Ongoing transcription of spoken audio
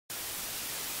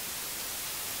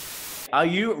Are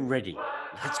you ready?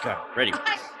 Let's go. Ready?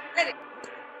 Ready.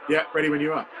 Yeah, ready when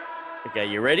you are. Okay,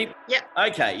 you ready? Yep.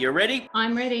 Okay, you ready?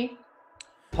 I'm ready.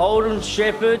 Holden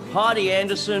Shepherd, Hardy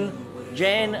Anderson,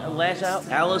 Jan Latta,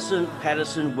 Alison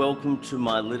Patterson, welcome to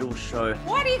my little show.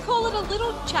 Why do you call it a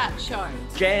little chat show?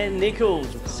 Jan Nichols,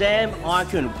 Sam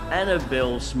Eichen,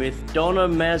 Annabelle Smith, Donna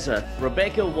Mazza,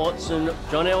 Rebecca Watson,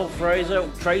 Jonelle Fraser,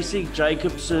 Tracy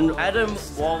Jacobson, Adam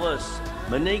Wallace,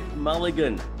 Monique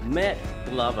Mulligan, Matt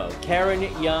Glover, Karen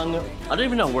Young. I don't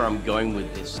even know where I'm going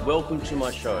with this. Welcome to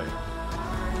my show.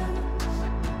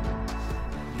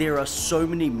 There are so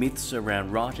many myths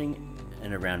around writing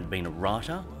and around being a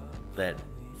writer that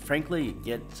frankly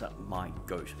gets up my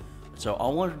goat. So I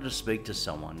wanted to speak to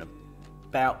someone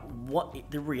about what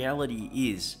the reality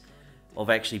is of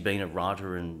actually being a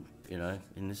writer in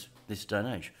this day and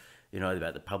age.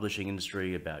 About the publishing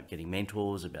industry, about getting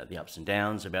mentors, about the ups and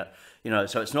downs, about,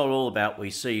 so it's not all about we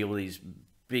see all these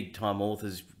big time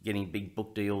authors getting big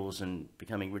book deals and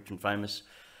becoming rich and famous.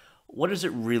 What is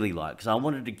it really like? Because I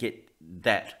wanted to get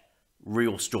that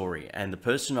real story. And the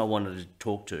person I wanted to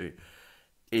talk to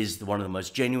is one of the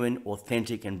most genuine,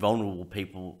 authentic and vulnerable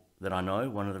people that I know,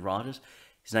 one of the writers.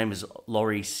 His name is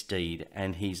Laurie Steed,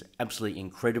 and he's absolutely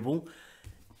incredible.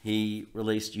 He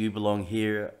released You Belong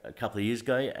Here a couple of years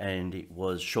ago, and it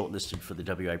was shortlisted for the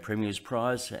WA Premier's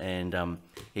Prize, and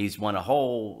he's won a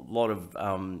whole lot of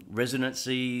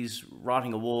residencies,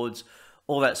 writing awards,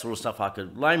 all that sort of stuff. I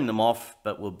could name them off,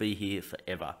 but we'll be here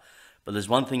forever. But there's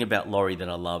one thing about Laurie that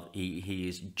I love. He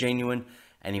is genuine,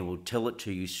 and he will tell it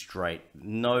to you straight.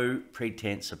 No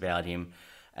pretense about him.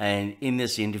 And in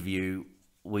this interview,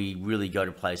 we really go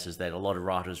to places that a lot of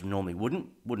writers normally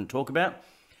wouldn't talk about.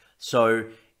 So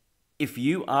if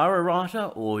you are a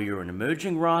writer, or you're an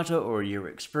emerging writer, or you're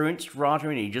an experienced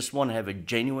writer, and you just want to have a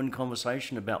genuine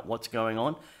conversation about what's going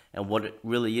on and what it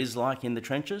really is like in the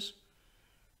trenches,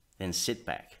 then sit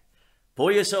back.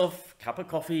 Pour yourself a cup of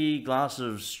coffee, glass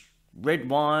of red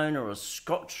wine or a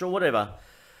scotch or whatever,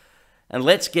 and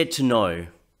let's get to know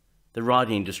the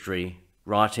writing industry,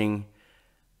 writing,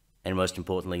 and most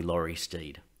importantly, Laurie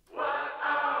Steed.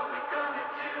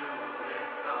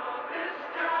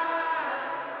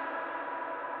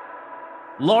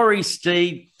 Laurie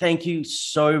Steed, thank you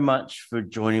so much for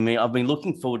joining me. I've been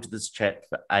looking forward to this chat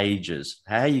for ages.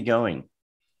 How are you going?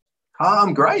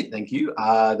 I'm great, thank you.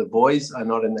 The boys are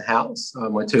not in the house,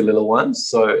 my two little ones,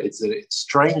 so it's a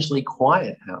strangely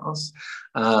quiet house,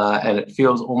 and it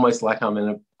feels almost like I'm in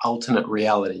an alternate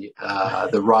reality,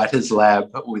 the writer's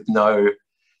lab with no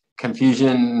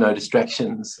confusion, no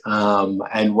distractions,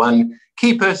 and one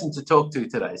key person to talk to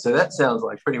today. So that sounds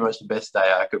like pretty much the best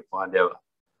day I could find ever.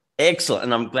 Excellent,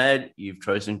 and I'm glad you've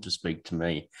chosen to speak to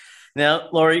me. Now,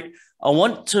 Laurie, I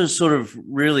want to sort of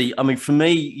really, for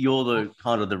me, you're the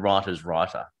kind of the writer's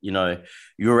writer.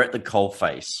 You're at the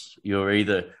coalface. You're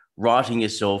either writing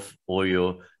yourself or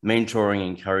you're mentoring,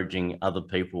 encouraging other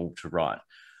people to write.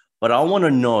 But I want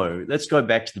to know, let's go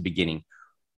back to the beginning.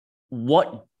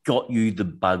 What got you the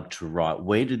bug to write?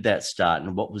 Where did that start,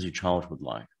 and what was your childhood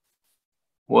like?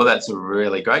 Well, that's a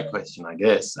really great question, I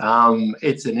guess.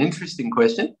 It's an interesting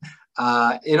question.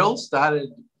 It all started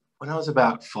when I was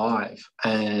about 5,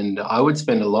 and I would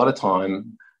spend a lot of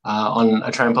time on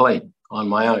a trampoline on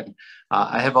my own.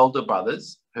 I have older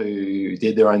brothers who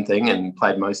did their own thing and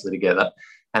played mostly together,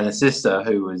 and a sister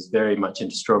who was very much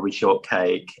into strawberry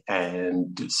shortcake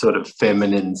and sort of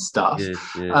feminine stuff. Yes.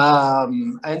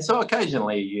 And so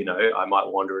occasionally, I might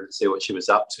wander and see what she was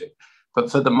up to. But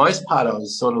for the most part, I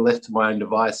was sort of left to my own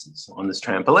devices on this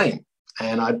trampoline.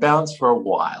 And I'd bounce for a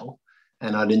while,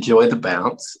 and I'd enjoy the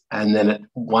bounce. And then at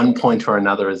one point or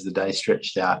another, as the day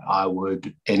stretched out, I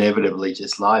would inevitably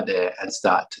just lie there and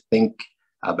start to think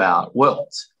about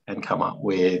worlds and come up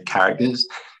with characters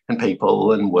and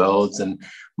people and worlds. And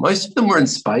most of them were in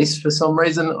space for some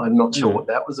reason. I'm not sure what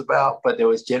that was about, but there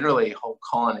was generally whole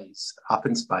colonies up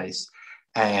in space.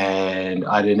 And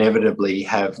I'd inevitably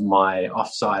have my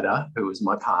offsider, who was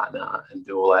my partner, and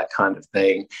do all that kind of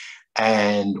thing.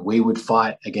 And we would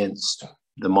fight against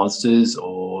the monsters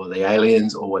or the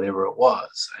aliens or whatever it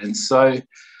was. And so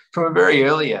from a very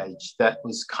early age, that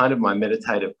was kind of my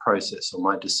meditative process, or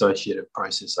my dissociative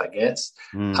process, I guess.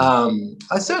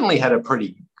 I certainly had a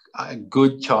pretty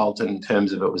good childhood in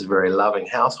terms of it was a very loving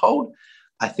household.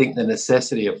 I think the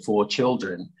necessity of 4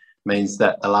 children means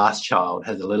that the last child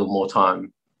has a little more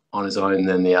time on his own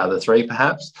than the other 3,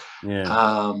 perhaps.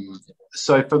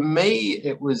 So for me,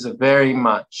 it was a very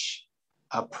much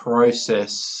a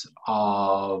process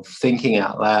of thinking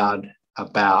out loud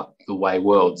about the way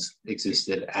worlds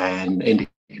existed and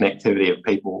interconnectivity of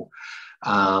people.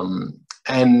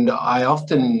 And I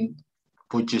often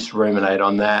would just ruminate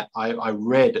on that. I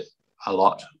read a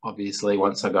lot, obviously,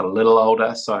 once I got a little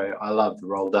older. So I loved the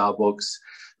Roald Dahl books.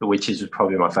 The Witches was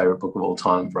probably my favourite book of all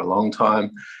time for a long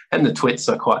time. And the Twits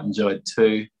I quite enjoyed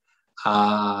too.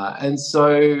 And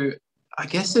so I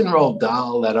guess in Roald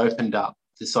Dahl, that opened up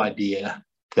this idea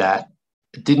that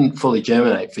didn't fully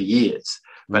germinate for years.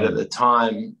 But at the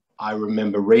time, I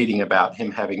remember reading about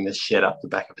him having this shed up the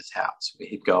back of his house where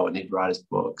he'd go and he'd write his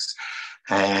books.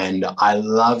 And I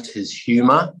loved his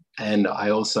humour. And I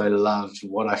also loved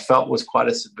what I felt was quite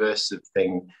a subversive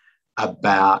thing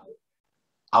about,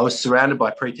 I was surrounded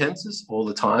by pretenses all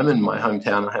the time in my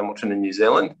hometown of Hamilton in New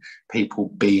Zealand, people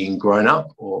being grown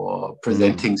up or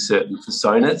presenting certain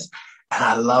personas. And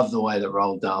I love the way that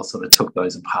Roald Dahl sort of took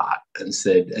those apart and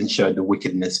said, and showed the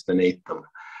wickedness beneath them.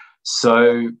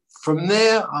 So from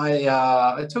there,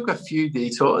 I took a few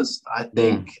detours. I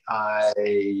think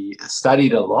I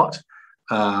studied a lot.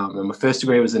 And my first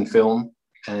degree was in film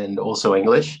and also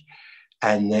English.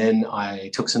 And then I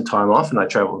took some time off and I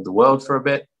traveled the world for a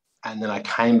bit. And then I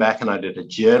came back and I did a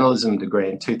journalism degree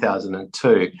in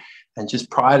 2002. And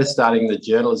just prior to starting the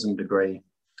journalism degree,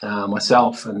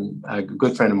 myself and a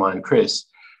good friend of mine, Chris,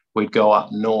 we'd go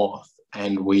up north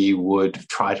and we would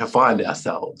try to find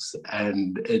ourselves.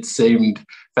 And it seemed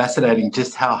fascinating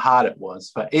just how hard it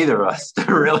was for either of us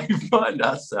to really find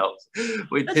ourselves.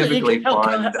 We typically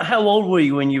find... How old were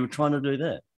you when you were trying to do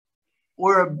that?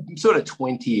 We're sort of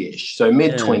 20-ish, so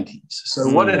mid-20s. So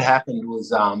what had happened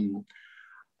was I'm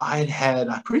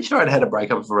pretty sure I'd had a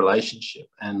breakup of a relationship,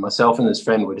 and myself and this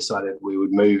friend, we decided we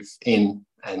would move in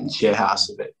and share house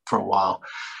a bit for a while.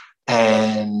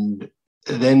 And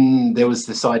then there was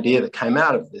this idea that came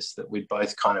out of this, that we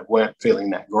both kind of weren't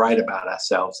feeling that great about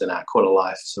ourselves in our quarter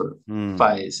life sort of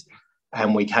phase.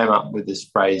 And we came up with this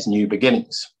phrase, new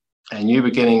beginnings. And new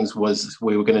beginnings was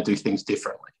we were going to do things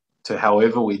differently to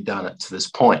however we'd done it to this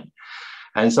point.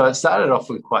 And so it started off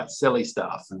with quite silly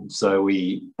stuff. And so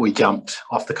we jumped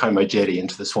off the Como jetty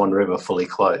into the Swan River fully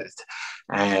clothed.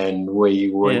 And we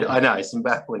would, I know, some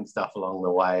baffling stuff along the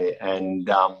way. And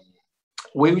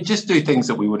we would just do things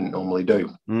that we wouldn't normally do.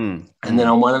 And then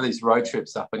on one of these road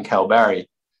trips up in Kalbarri,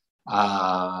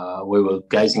 we were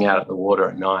gazing out at the water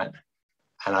at night.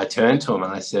 And I turned to him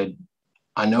and I said,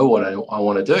 I know what I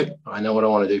want to do. I know what I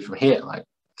want to do from here. Like,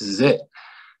 this is it.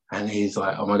 And he's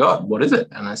like, oh my God, what is it?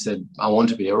 And I said, I want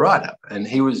to be a writer. And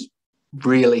he was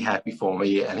really happy for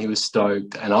me and he was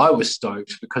stoked. And I was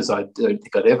stoked because I don't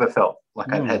think I'd ever felt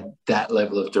like I'd had that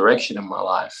level of direction in my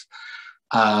life.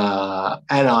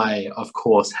 And I, of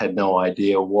course, had no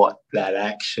idea what that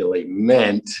actually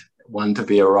meant, one, to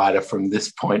be a writer from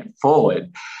this point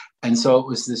forward. And so it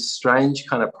was this strange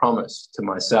kind of promise to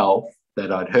myself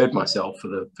that I'd heard myself for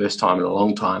the first time in a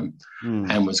long time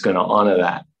and was going to honour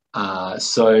that.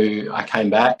 So I came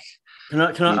back.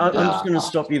 I'm just going to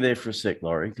stop you there for a sec,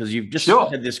 Laurie, because you've just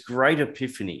had this great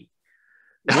epiphany.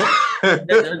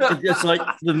 It's like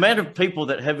the amount of people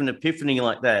that have an epiphany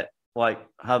like that, like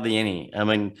hardly any. I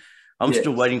mean, I'm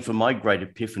still waiting for my great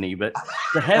epiphany, but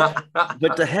to have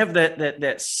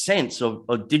that sense of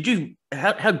did you?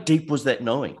 How deep was that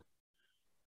knowing?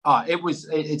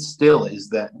 It still is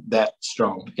that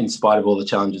strong in spite of all the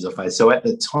challenges I faced. So at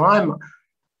the time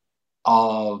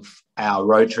of our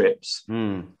road trips,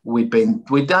 we'd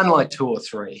done like 2 or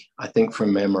 3, I think,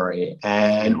 from memory,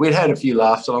 and we'd had a few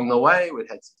laughs along the way, we'd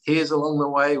had some tears along the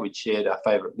way, we'd shared our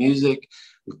favorite music,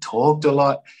 we talked a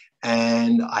lot,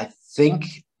 and I think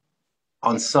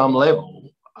on some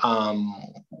level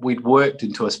we'd worked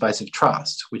into a space of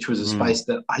trust, which was a space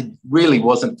that I really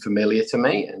wasn't familiar to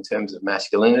me in terms of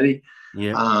masculinity.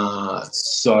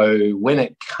 So when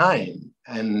it came,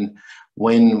 and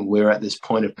when we're at this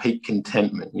point of peak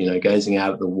contentment, you know, gazing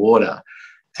out at the water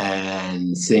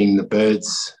and seeing the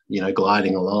birds, you know,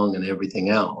 gliding along and everything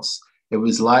else, it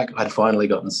was like I'd finally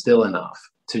gotten still enough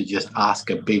to just ask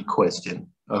a big question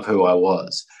of who I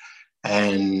was.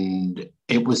 And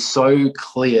it was so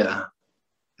clear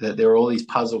that there were all these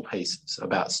puzzle pieces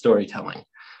about storytelling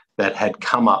that had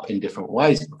come up in different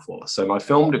ways before. So my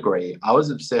film degree, I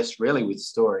was obsessed really with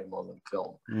story more than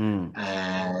film.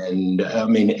 And I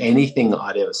mean, anything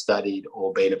I'd ever studied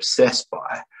or been obsessed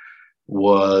by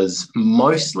was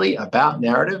mostly about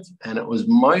narrative, and it was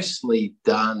mostly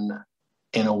done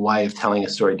in a way of telling a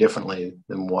story differently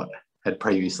than what had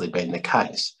previously been the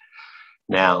case.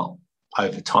 Now,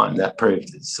 over time, that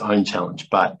proved its own challenge.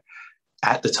 But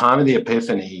at the time of the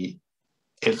epiphany,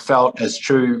 it felt as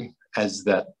true as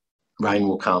that rain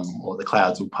will come or the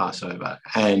clouds will pass over.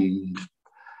 And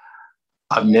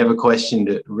I've never questioned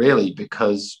it really,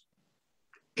 because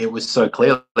it was so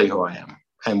clearly who I am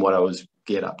and what I was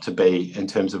get up to be in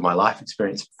terms of my life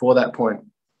experience before that point,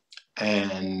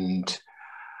 and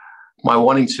my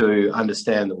wanting to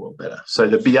understand the world better. So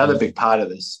the other big part of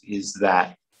this is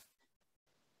that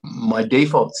my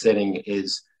default setting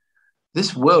is,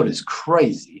 this world is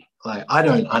crazy. Like, I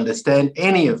don't understand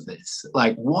any of this.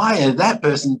 Like, why is that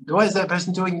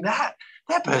person doing that?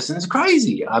 That person's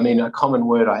crazy. I mean, a common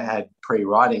word I had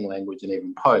pre-writing language and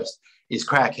even post is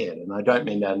crackhead. And I don't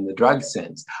mean that in the drug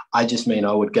sense. I just mean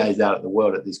I would gaze out at the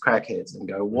world at these crackheads and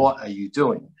go, what are you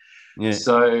doing? Yeah.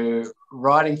 So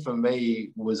writing for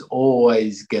me was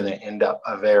always going to end up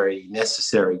a very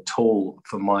necessary tool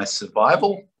for my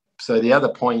survival. So the other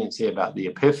poignancy about the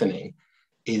epiphany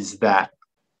is that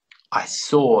I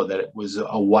saw that it was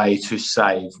a way to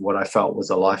save what I felt was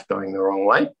a life going the wrong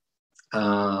way,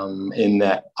 in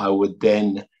that I would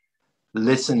then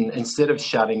listen, instead of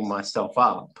shutting myself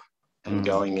up and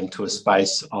going into a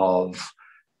space of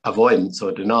avoidance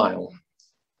or denial,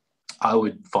 I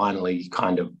would finally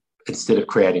kind of, instead of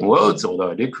creating worlds,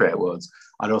 although I did create worlds,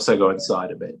 I'd also go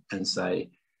inside of it and say,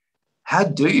 how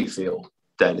do you feel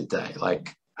day to day?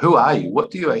 Like, who are you?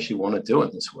 What do you actually want to do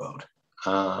in this world?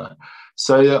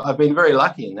 So I've been very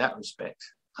lucky in that respect,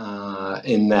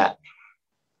 in that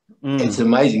it's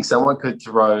amazing. Someone could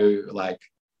throw like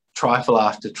trifle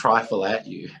after trifle at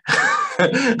you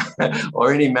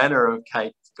or any manner of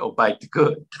cake or baked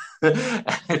good.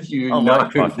 If you know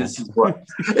this is what,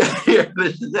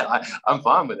 this is it. I'm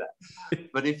fine with that.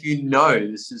 But if you know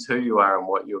this is who you are and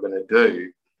what you're going to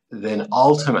do, then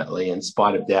ultimately, in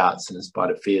spite of doubts and in spite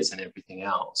of fears and everything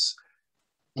else,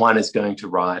 one is going to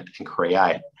write and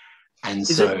create. And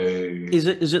is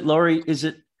it, Laurie, is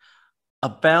it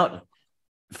about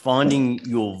finding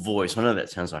your voice? I know that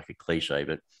sounds like a cliche,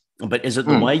 but is it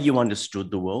the way you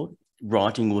understood the world?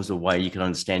 Writing was the way you could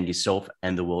understand yourself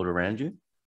and the world around you?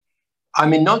 I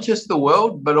mean, not just the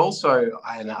world, but also,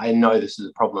 and I know this is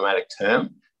a problematic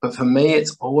term, but for me,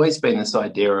 it's always been this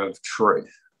idea of truth,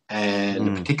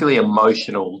 and particularly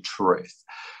emotional truth.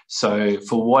 So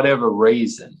for whatever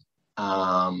reason,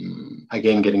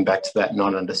 again, getting back to that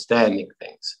not understanding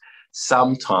things,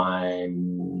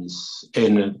 sometimes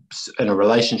in a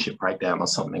relationship breakdown or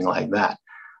something like that,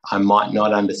 I might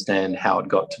not understand how it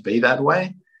got to be that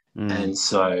way. And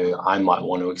so I might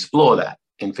want to explore that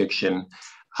in fiction.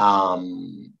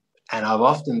 And I've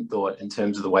often thought, in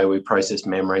terms of the way we process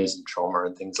memories and trauma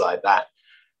and things like that,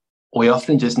 we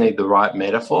often just need the right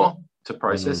metaphor to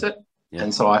process it. Yeah.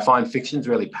 And so I find fiction's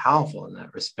really powerful in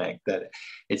that respect, that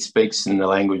it speaks in the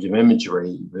language of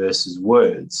imagery versus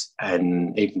words,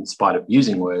 and even in spite of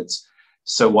using words.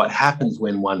 So what happens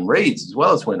when one reads as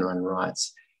well as when one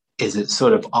writes is it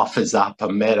sort of offers up a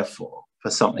metaphor for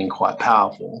something quite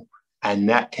powerful, and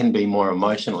that can be more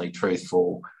emotionally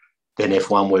truthful than if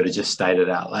one were to just state it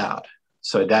out loud.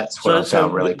 So that's what I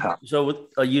found really powerful. So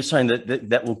are you saying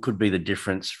that could be the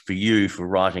difference for you for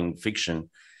writing fiction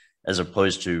as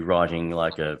opposed to writing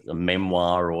like a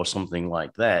memoir or something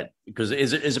like that? Because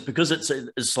is it because it's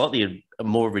slightly a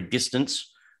more of a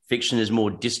distance? Fiction is more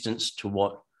distance to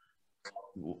what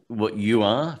you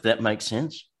are, if that makes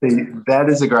sense? That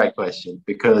is a great question,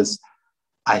 because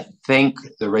I think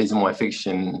the reason why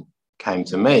fiction came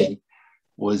to me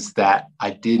was that I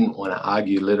didn't want to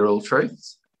argue literal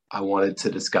truths. I wanted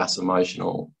to discuss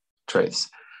emotional truths.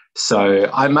 So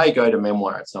I may go to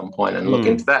memoir at some point and look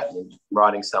into that, and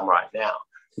writing some right now.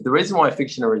 But the reason why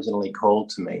fiction originally called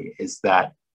to me is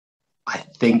that I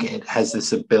think it has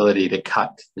this ability to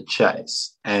cut to the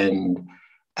chase, and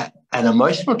an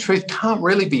emotional truth can't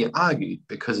really be argued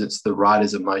because it's the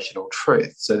writer's emotional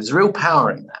truth. So there's real power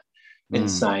in that, in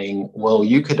saying, well,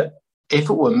 you could, if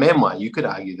it were memoir, you could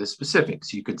argue the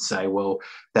specifics. You could say, well,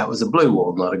 that was a blue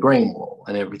wall, not a green wall,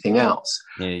 and everything else.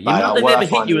 Yeah, you know, they never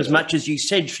hit you as much as you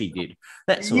said she did.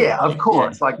 That's of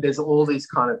course. Yeah. Like, there's all these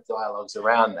kind of dialogues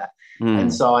around that.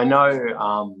 And so I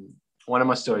know one of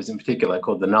my stories in particular,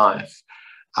 called The Knife,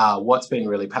 what's been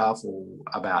really powerful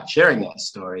about sharing that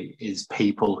story is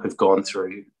people who've gone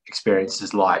through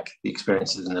experiences like the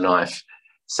experiences in The Knife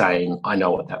saying, I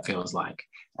know what that feels like.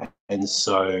 And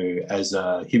so as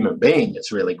a human being,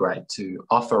 it's really great to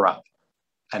offer up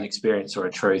an experience or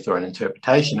a truth or an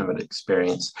interpretation of an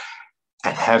experience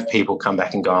and have people come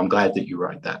back and go, I'm glad that you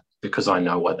wrote that because I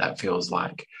know what that feels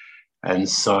like. And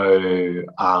so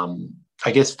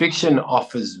I guess fiction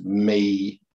offers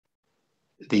me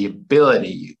the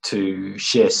ability to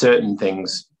share certain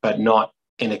things, but not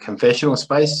in a confessional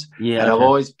space. Yeah, and I've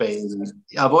always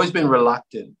been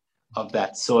reluctant of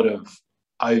that sort of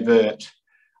overt,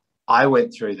 I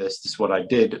went through this is what I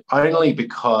did, only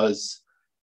because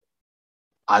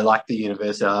I like the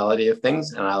universality of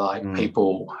things, and I like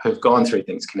people who've gone through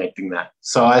things connecting that.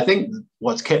 So I think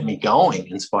what's kept me going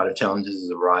in spite of challenges as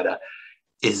a writer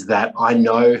is that I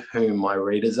know who my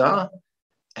readers are,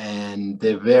 and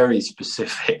they're very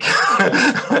specific.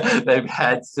 They've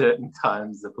had certain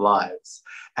times of lives,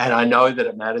 and I know that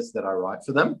it matters that I write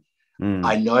for them.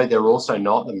 I know they're also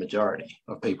not the majority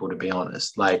of people, to be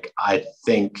honest. Like, I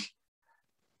think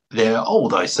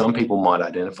although some people might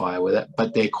identify with it,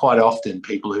 but they're quite often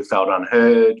people who felt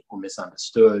unheard or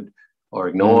misunderstood or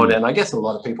ignored. And I guess a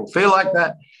lot of people feel like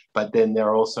that, but then there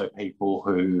are also people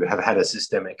who have had a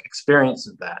systemic experience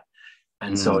of that.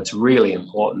 And so it's really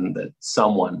important that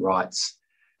someone writes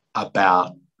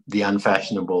about the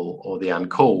unfashionable or the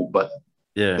uncool, but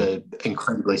the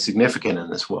incredibly significant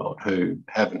in this world who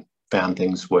haven't found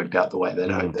things worked out the way they'd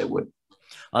hoped they would.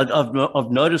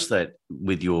 I've noticed that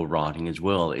with your writing as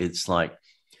well. It's like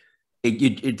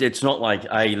it's not like,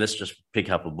 hey, let's just pick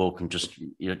up a book and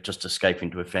just escape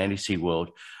into a fantasy world.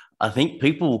 I think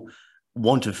people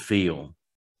want to feel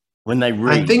when they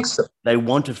read. I think so. They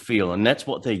want to feel, and that's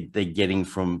what they're getting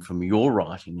from your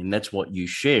writing, and that's what you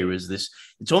share. Is this?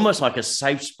 It's almost like a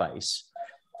safe space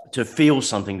to feel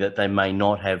something that they may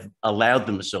not have allowed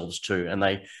themselves to, and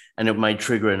it may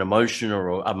trigger an emotion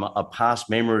or a past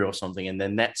memory or something, and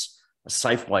then that's a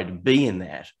safe way to be in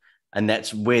that, and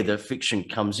that's where the fiction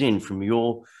comes in from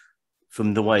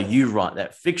the way you write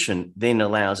that fiction, then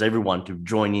allows everyone to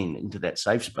join into that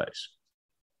safe space.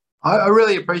 I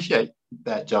really appreciate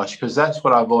that, Josh, because that's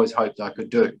what I've always hoped I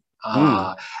could do,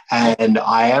 and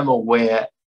I am aware.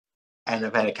 And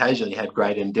I've occasionally had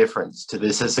great indifference to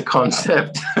this as a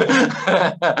concept.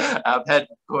 I've had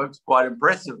quite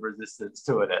impressive resistance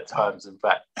to it at times, in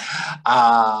fact.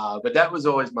 But that was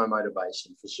always my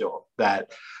motivation, for sure,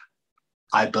 that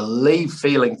I believe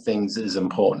feeling things is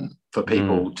important for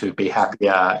people to be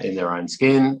happier in their own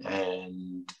skin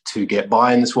and to get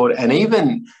by in this world. And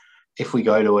even if we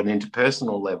go to an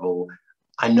interpersonal level,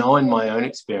 I know in my own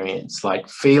experience, like,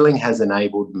 feeling has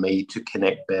enabled me to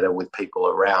connect better with people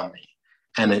around me.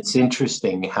 And it's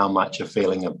interesting how much a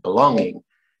feeling of belonging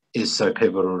is so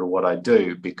pivotal to what I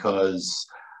do, because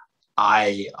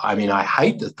I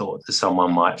hate the thought that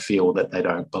someone might feel that they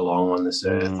don't belong on this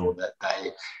earth, or that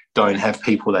they don't have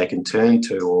people they can turn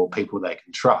to or people they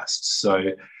can trust. So,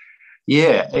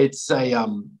 yeah, it's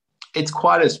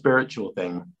quite a spiritual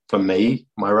thing for me,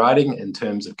 my writing, in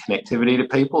terms of connectivity to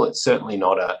people. It's certainly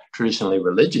not a traditionally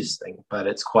religious thing, but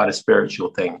it's quite a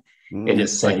spiritual thing in a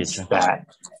sense that...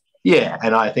 Yeah,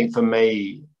 and I think for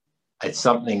me, it's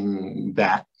something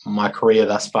that my career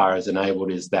thus far has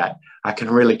enabled, is that I can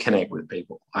really connect with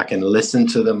people. I can listen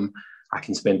to them, I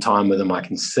can spend time with them, I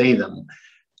can see them,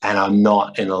 and I'm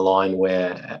not in a line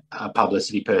where a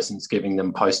publicity person's giving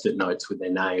them Post-it notes with their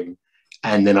name,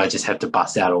 and then I just have to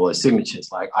bust out all those signatures.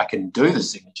 Like, I can do the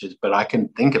signatures, but I can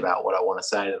think about what I want to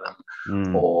say to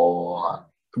them or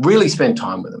really spend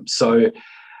time with them. So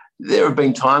there have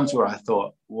been times where I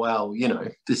thought, well,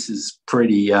 this is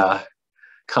pretty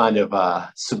kind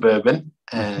of suburban,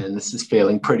 and this is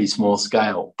feeling pretty small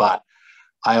scale. But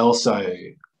I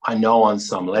know on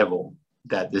some level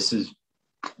that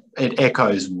it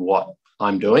echoes what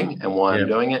I'm doing and why I'm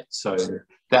doing it. So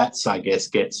that's, I guess,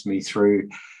 gets me through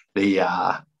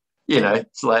the,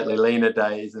 slightly leaner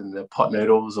days and the pot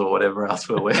noodles or whatever else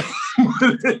we're wearing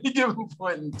at any given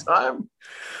point in time.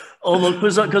 Oh, look,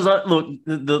 because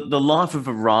the life of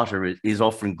a writer is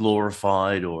often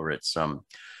glorified, or it's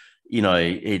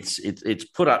it's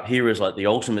put up here as like the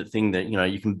ultimate thing that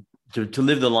you can to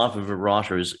live the life of a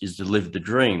writer is to live the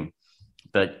dream.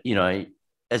 But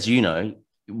as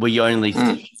we only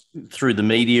through the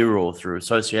media or through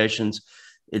associations,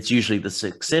 it's usually the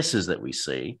successes that we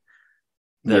see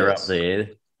that are up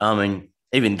there. I mean,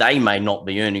 even they may not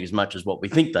be earning as much as what we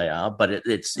think they are, but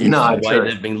it's the way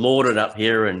they've been lauded up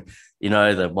here, and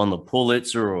they've won the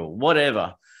Pulitzer or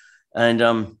whatever.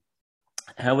 And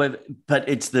however, but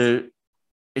it's the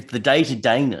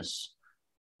day-to-dayness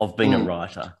of being a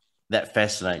writer that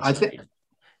fascinates me.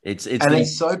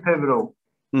 It's so pivotal.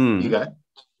 You go.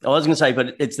 I was going to say,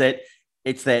 but it's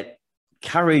that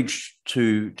courage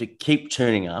to keep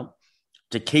turning up,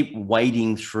 to keep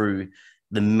wading through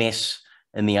the mess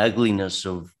and the ugliness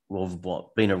of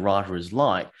what being a writer is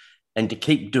like, and to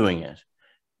keep doing it.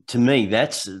 To me,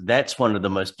 that's one of the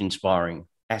most inspiring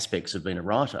aspects of being a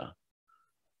writer.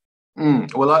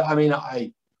 Well,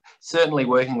 I certainly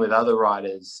working with other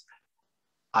writers,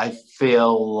 I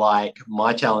feel like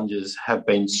my challenges have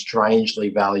been strangely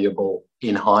valuable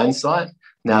in hindsight,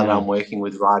 now that I'm working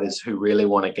with writers who really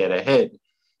want to get ahead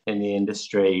in the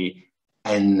industry,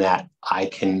 and that I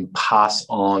can pass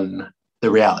on the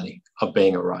reality of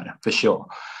being a writer, for sure.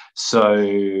 So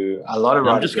a lot of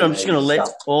writers... I'm just going to let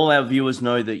all our viewers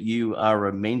know that you are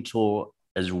a mentor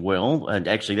as well. And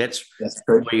actually, that's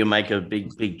where you make a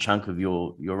big chunk of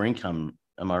your income.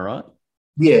 Am I right?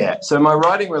 Yeah. So my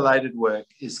writing-related work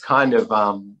is kind of...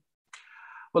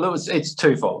 it's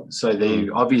twofold. So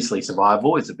obviously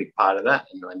survival is a big part of that,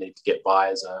 and I need to get by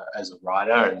as a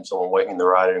writer and someone working in the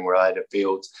writing-related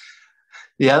fields.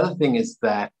 The other thing is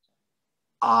that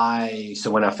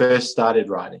when I first started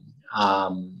writing,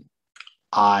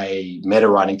 I met a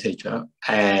writing teacher,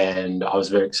 and I was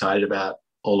very excited about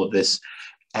all of this,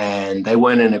 and they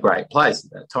weren't in a great place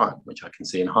at that time, which I can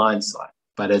see in hindsight.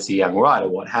 But as a young writer,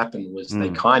 what happened was they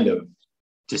kind of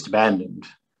just abandoned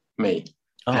me.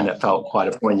 Oh. And it felt quite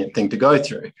a poignant thing to go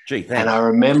through. Gee, thanks. And I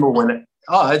remember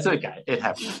it's okay, it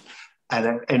happened.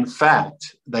 And in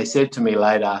fact, they said to me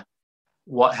later,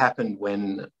 what happened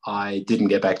when I didn't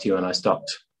get back to you and I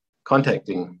stopped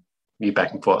contacting you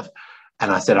back and forth?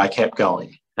 And I said, I kept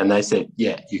going. And they said,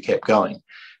 yeah, you kept going.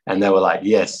 And they were like,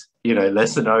 yes,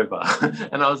 lesson over.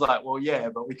 And I was like, well, yeah,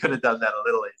 but we could have done that a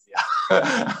little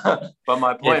easier. But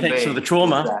my point thanks for the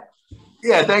trauma.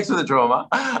 Thanks for the trauma.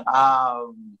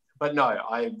 But no,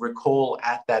 I recall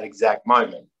at that exact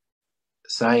moment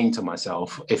saying to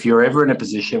myself, if you're ever in a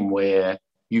position where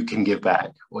you can give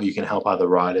back or you can help other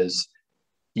writers,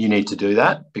 you need to do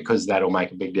that, because that'll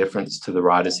make a big difference to the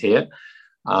writers here.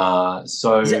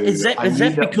 So is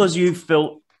that because you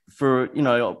felt, for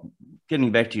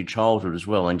getting back to your childhood as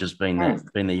well, and just being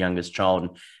the youngest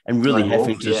child and really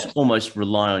having to almost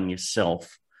rely on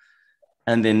yourself,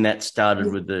 and then that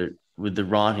started with the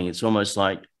writing. It's almost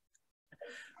like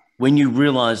when you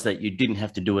realize that you didn't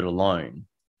have to do it alone,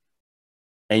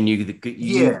 and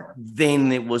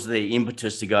then it was the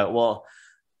impetus to go, well,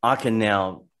 I can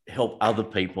now help other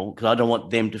people, because I don't want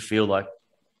them to feel like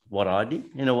what I did,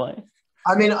 in a way.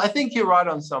 I mean, I think you're right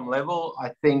on some level.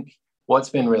 I think what's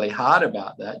been really hard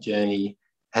about that journey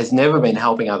has never been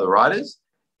helping other writers.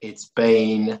 It's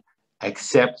been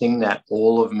accepting that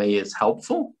all of me is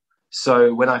helpful.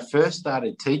 So when I first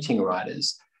started teaching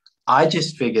writers, I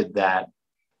just figured that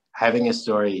having a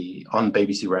story on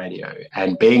BBC Radio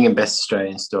and being in Best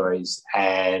Australian Stories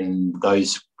and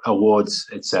those awards,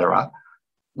 etc.,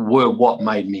 were what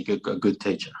made me a good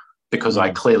teacher, because I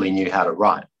clearly knew how to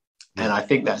write. And I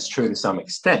think that's true to some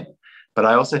extent. But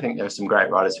I also think there are some great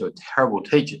writers who are terrible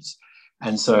teachers.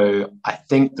 And so I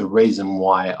think the reason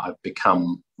why I've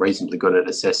become reasonably good at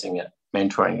assessing it,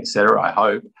 mentoring, etc., I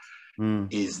hope,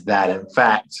 is that, in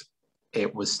fact,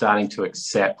 it was starting to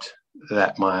accept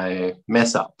that my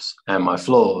mess-ups and my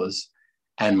flaws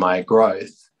and my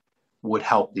growth would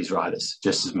help these writers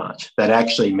just as much. That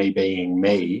actually me being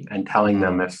me and telling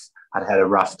them if I'd had a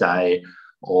rough day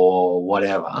or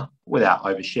whatever, without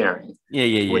oversharing,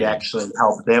 would actually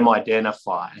help them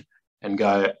identify and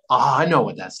go, oh, I know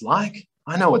what that's like.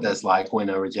 I know what that's like when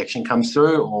a rejection comes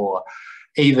through, or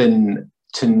even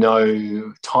to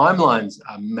know timelines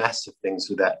are massive things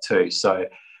with that too. So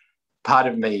part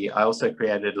of me, I also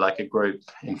created like a group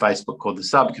in Facebook called the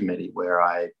Subcommittee, where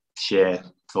I share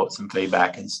thoughts and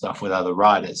feedback and stuff with other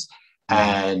writers.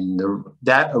 And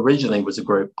that originally was a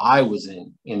group I was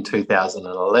in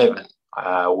 2011.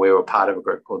 We were part of a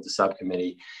group called the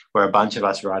Subcommittee, where a bunch of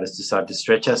us writers decided to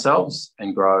stretch ourselves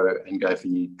and grow and go for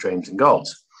new dreams and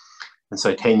goals. And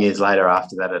so 10 years later,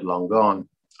 after that had long gone,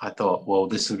 I thought, well,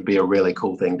 this would be a really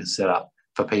cool thing to set up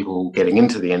for people getting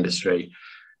into the industry,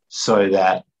 so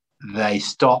that they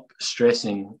stop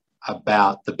stressing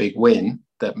about the big win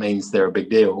that means they're a big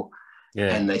deal,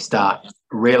 and they start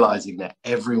realizing that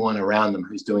everyone around them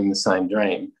who's doing the same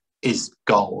dream is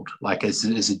gold, like is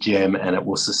a gem, and it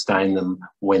will sustain them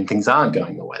when things aren't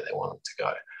going the way they want them to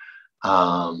go.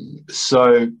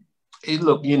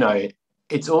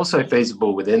 It's also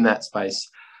feasible within that space.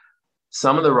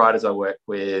 Some of the writers I work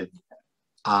with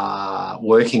are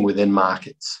working within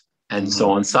markets. And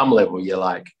so on some level, you're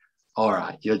like, all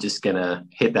right, you're just going to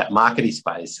hit that markety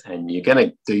space and you're going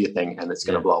to do your thing and it's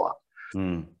going to blow up.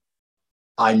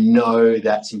 I know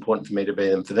that's important for me to be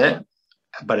there for them,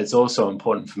 but it's also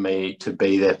important for me to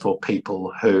be there for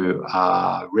people who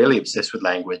are really obsessed with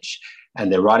language and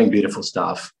they're writing beautiful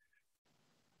stuff.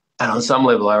 And on some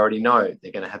level, I already know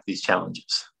they're going to have these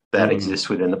challenges that exist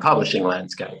within the publishing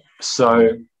landscape.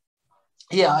 So,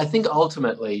 yeah, I think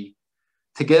ultimately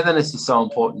togetherness is so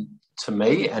important to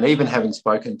me. And even having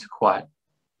spoken to quite,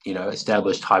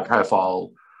 established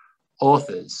high-profile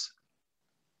authors,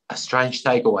 a strange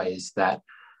takeaway is that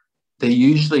they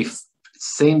usually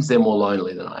seems they're more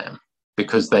lonely than I am,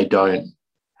 because they don't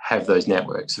have those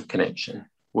networks of connection.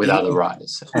 with other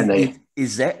writers. And they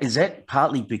is that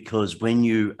partly because when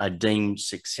you are deemed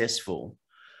successful,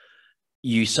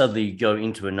 you suddenly go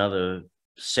into another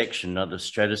section, another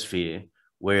stratosphere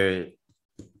where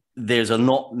there's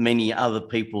not many other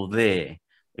people there.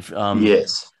 If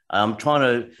yes, I'm trying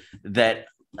to that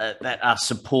are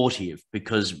supportive,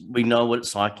 because we know what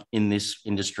it's like in this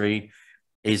industry.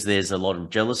 Is there's a lot of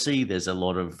jealousy, there's a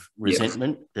lot of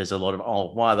resentment, there's a lot of,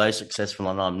 oh, why are they successful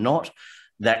and I'm not?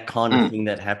 That kind of thing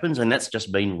that happens, and that's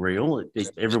just been real.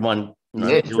 Everyone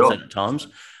feels that at times,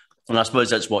 and I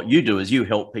suppose that's what you do, is you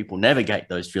help people navigate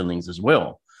those feelings as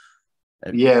well.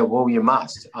 Yeah, well, you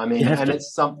must. I mean, and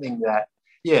it's something that,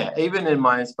 even in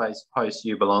my space post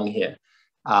You Belong Here,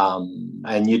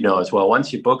 and you know as well,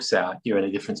 once your book's out, you're in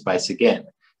a different space again.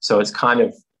 So it's kind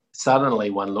of, suddenly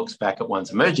one looks back at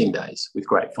one's emerging days with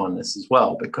great fondness as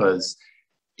well, because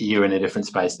you're in a different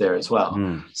space there as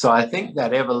well. So I think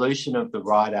that evolution of the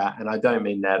writer, and I don't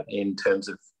mean that in terms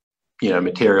of,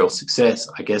 material success,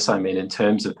 I guess I mean in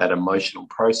terms of that emotional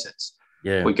process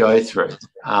we go through.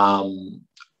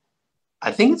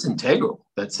 I think it's integral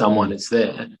that someone is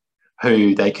there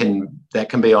who that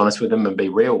can be honest with them and be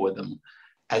real with them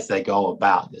as they go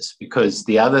about this. Because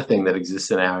the other thing that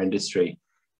exists in our industry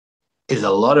is a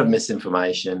lot of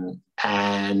misinformation,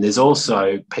 and there's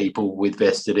also people with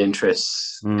vested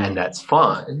interests, and that's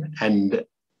fine. And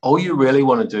all you really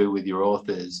want to do with your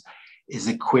authors is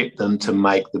equip them to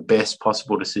make the best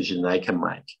possible decision they can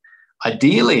make.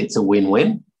 Ideally, it's a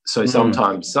win-win. So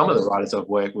sometimes some of the writers I've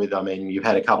worked with, I mean, you've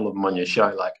had a couple of them on your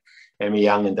show, like Emma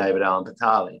Young and David Allen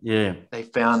Patali. Yeah. They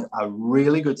found a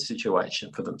really good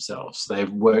situation for themselves.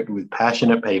 They've worked with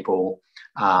passionate people.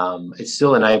 It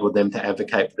still enabled them to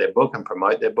advocate for their book and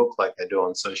promote their book like they do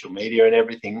on social media and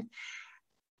everything.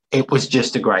 It was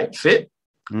just a great fit.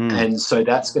 And so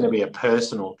that's going to be a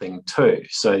personal thing too.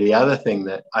 So the other thing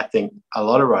that I think a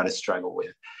lot of writers struggle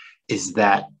with is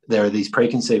that there are these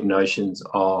preconceived notions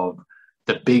of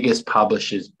the biggest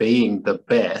publishers being the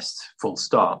best, full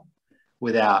stop,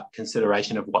 without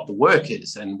consideration of what the work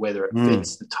is and whether it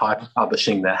fits the type of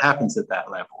publishing that happens at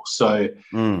that level. So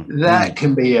that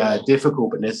can be a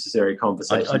difficult but necessary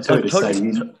conversation I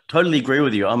totally agree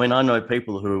with you. I mean, I know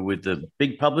people who are with the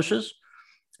big publishers,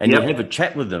 and you have a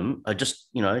chat with them, just,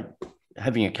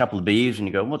 having a couple of beers, and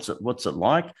you go, what's it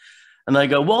like? And they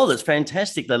go, well, that's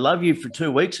fantastic. They love you for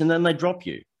 2 weeks and then they drop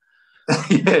you.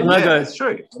 And I go, that's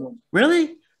true.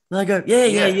 Really? And I go, yeah.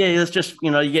 It's just,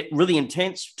 you get really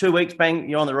intense. 2 weeks, bang,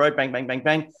 you're on the road, bang, bang, bang,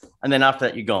 bang. And then after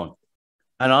that, you're gone.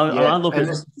 And I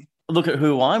look at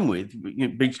who I'm with,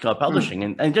 Big Sky Publishing,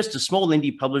 and just a small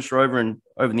indie publisher over in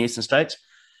the Eastern States.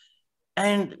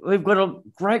 And we've got a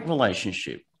great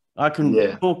relationship. I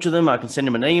can talk to them. I can send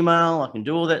them an email. I can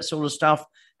do all that sort of stuff.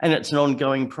 And it's an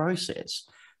ongoing process.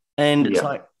 And it's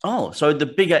like, so the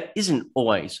bigger isn't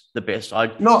always the best.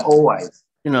 Not always.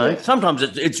 Sometimes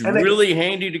it's really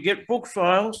handy to get book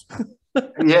files.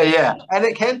 Yeah. And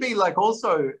it can be like,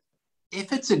 also,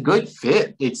 if it's a good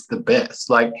fit, it's the best.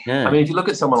 Like, I mean, if you look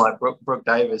at someone like Brooke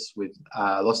Davis with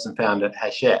Lost and Found at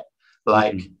Hachette,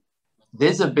 like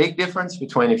there's a big difference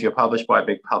between if you're published by a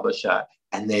big publisher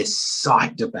and they're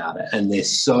psyched about it and they're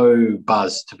so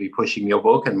buzzed to be pushing your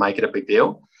book and make it a big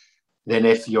deal, than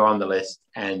if you're on the list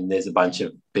and there's a bunch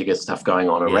of bigger stuff going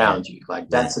on around you. Like,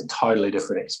 that's a totally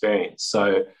different experience.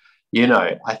 So,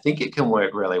 I think it can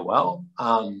work really well.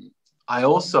 I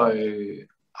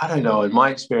don't know, in my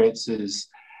experiences,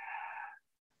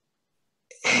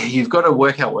 you've got to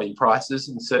work out what your price is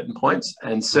in certain points.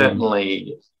 And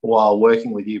certainly while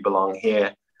working with You Belong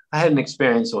Here, I had an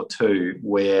experience or two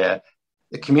where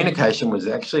the communication was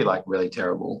actually like really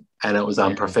terrible, and it was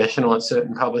unprofessional at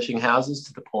certain publishing houses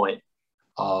to the point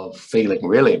of feeling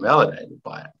really invalidated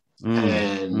by it.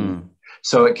 And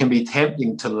so it can be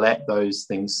tempting to let those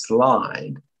things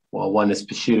slide while one is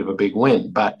pursuit of a big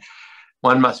win, but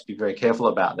one must be very careful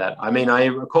about that. I mean, I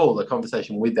recall the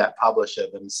conversation with that publisher,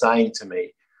 them saying to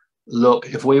me,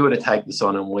 look, if we were to take this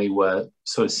on and we were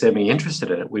sort of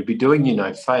semi-interested in it, we'd be doing you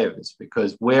no favors,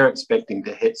 because we're expecting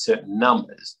to hit certain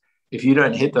numbers. If you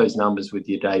don't hit those numbers with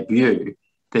your debut,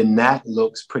 then that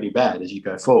looks pretty bad as you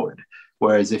go forward.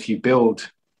 Whereas if you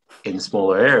build in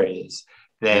smaller areas,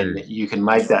 then you can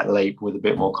make that leap with a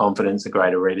bit more confidence, a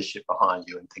greater readership behind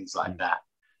you and things like that.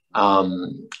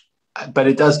 But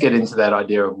it does get into that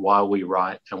idea of why we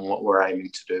write and what we're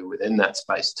aiming to do within that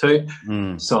space too.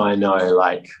 So I know,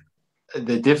 like,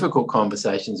 the difficult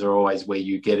conversations are always where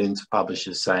you get into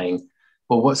publishers saying,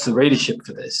 well, what's the readership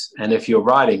for this? And if you're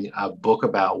writing a book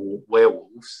about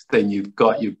werewolves, then you've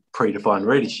got your predefined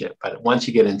readership. But once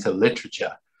you get into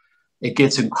literature, it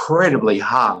gets incredibly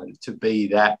hard to be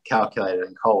that calculated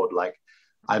and cold. Like,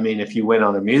 I mean, if you went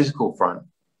on a musical front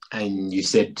and you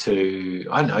said to,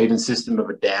 I don't know, even System of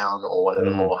a Down or one of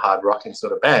the more hard rocking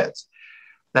sort of bands,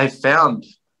 they found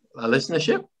a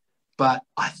listenership, but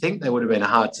I think they would have been a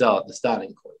hard sell at the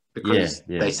starting point because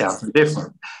they sound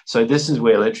different. So this is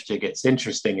where literature gets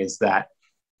interesting, is that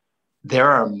there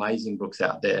are amazing books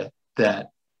out there that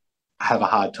have a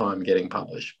hard time getting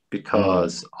published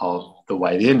because of the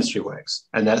way the industry works.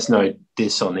 And that's no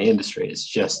diss on the industry. It's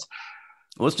just,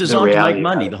 well, it's designed to make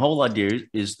money. The whole idea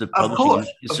is the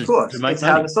publishing is of course. to make it's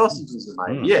money. How the sausages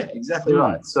are made. Yeah, exactly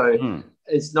right. So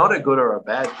it's not a good or a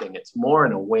bad thing. It's more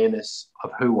an awareness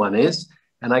of who one is.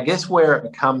 And I guess where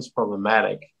it becomes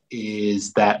problematic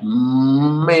is that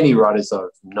many writers I've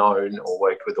known or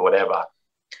worked with or whatever,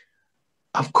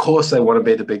 of course, they want to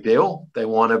be the big deal. They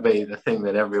want to be the thing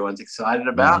that everyone's excited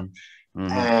about.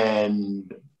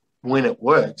 And when it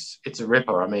works, it's a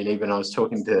ripper. I mean, even I was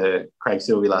talking to Craig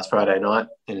Silvey last Friday night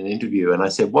in an interview, and I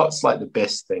said, what's like the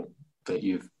best thing that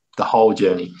the whole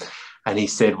journey? And he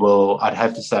said, well, I'd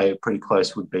have to say pretty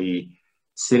close would be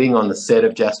sitting on the set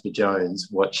of Jasper Jones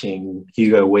watching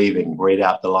Hugo Weaving read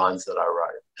out the lines that I wrote.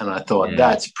 And I thought,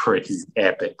 that's pretty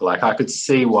epic. Like, I could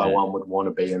see why one would want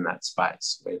to be in that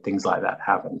space where things like that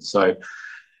happen. So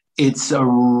it's a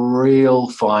real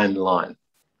fine line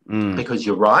because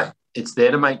you're right. It's there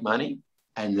to make money.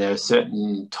 And there are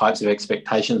certain types of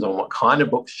expectations on what kind of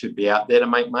books should be out there to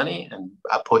make money and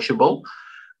are pushable.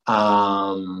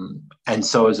 And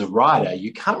so as a writer,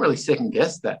 you can't really second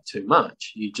guess that too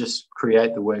much. You just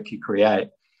create the work you create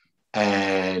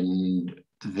and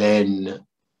then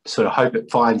sort of hope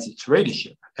it finds its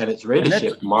readership, and its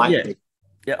readership might be.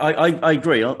 Yeah, I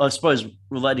agree. I suppose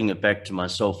relating it back to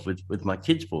myself with my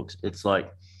kids' books, it's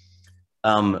like,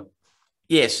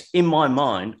 yes, in my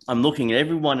mind, I'm looking at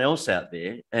everyone else out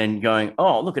there and going,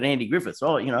 oh, look at Andy Griffiths.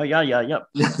 Oh, you know, yeah.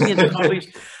 Here's the copies.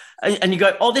 And you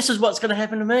go, oh, this is what's going to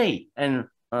happen to me. And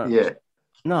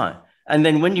no. And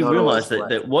then when you realize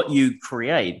that what you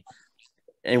create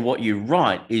and what you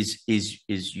write is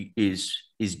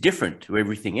different to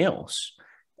everything else,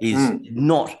 is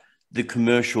not the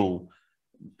commercial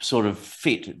sort of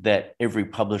fit that every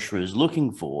publisher is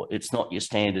looking for. It's not your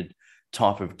standard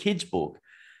type of kids book.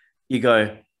 You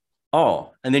go,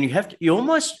 oh, and then you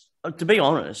almost, to be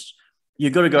honest,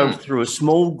 you've got to go through a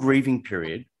small grieving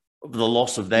period of the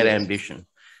loss of that ambition.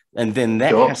 And then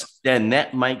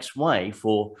that makes way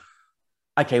for,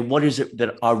 okay, what is it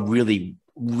that I really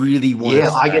want to say?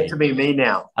 I get to be me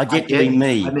now. I get to be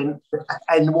me. I mean,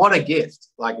 and what a gift.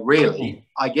 Like, really,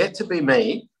 I get to be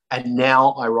me, and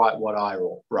now I write what I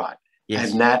write.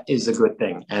 Yes. And that is a good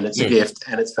thing. And it's a gift,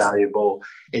 and it's valuable.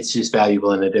 It's just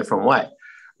valuable in a different way.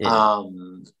 Yeah.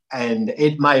 And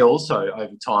it may also,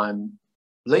 over time,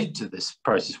 lead to this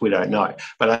process. We don't know.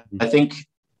 But I think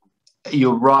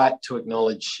you're right to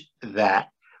acknowledge that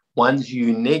one's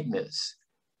uniqueness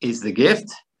is the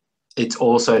gift. It's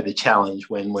also the challenge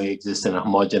when we exist in a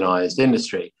homogenized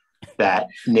industry that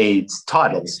needs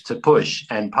titles to push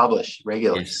and publish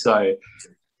regularly. Yes. So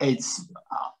it's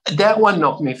that one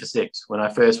knocked me for six when I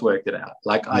first worked it out.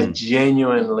 Like, I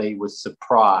genuinely was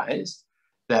surprised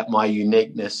that my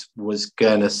uniqueness was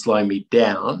going to slow me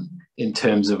down in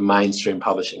terms of mainstream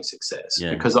publishing success,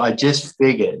 because I just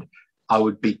figured I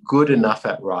would be good enough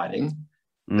at writing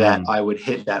that I would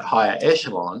hit that higher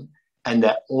echelon, and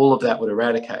that all of that would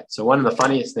eradicate. So one of the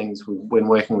funniest things when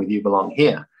working with You Belong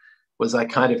Here was I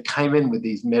kind of came in with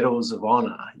these medals of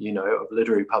honor, you know, of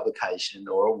literary publication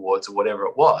or awards or whatever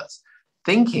it was,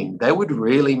 thinking they would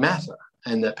really matter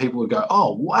and that people would go,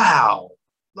 oh, wow,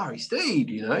 Laurie Steed,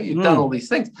 you know, you've done all these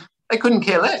things. They couldn't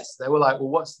care less. They were like, well,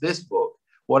 what's this book?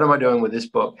 What am I doing with this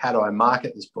book? How do I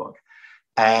market this book?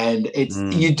 And it's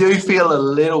you do feel a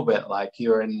little bit like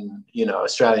you're in, you know,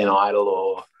 Australian Idol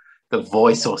or The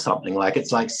Voice or something. Like,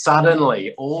 it's like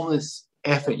suddenly all this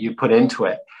effort you put into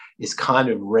it is kind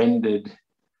of rendered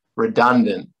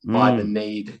redundant by the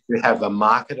need to have a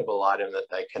marketable item that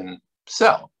they can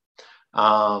sell.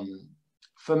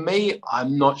 For me,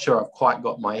 I'm not sure I've quite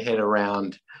got my head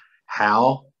around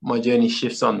how my journey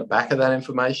shifts on the back of that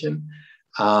information.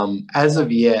 As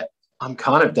of yet, I'm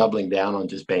kind of doubling down on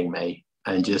just being me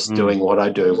and just doing what I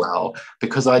do well,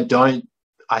 because I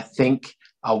think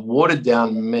a watered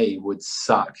down me would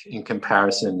suck in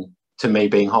comparison to me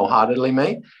being wholeheartedly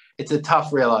me. It's a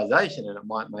tough realization, and it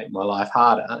might make my life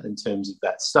harder in terms of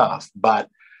that stuff, but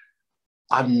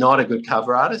I'm not a good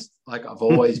cover artist. Like, I've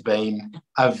always been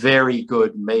a very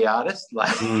good me artist.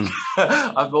 Like,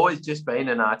 I've always just been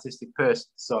an artistic person.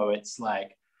 So it's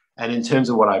like, and in terms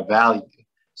of what I value.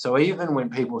 So even when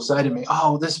people say to me,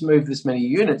 oh, this moved this many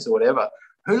units or whatever,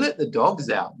 Who Let the Dogs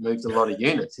Out moved a lot of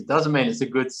units. It doesn't mean it's a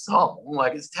good song.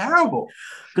 Like, it's terrible.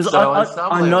 Because So on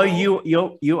some I know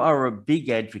level, you are a big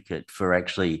advocate for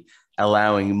actually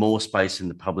allowing more space in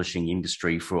the publishing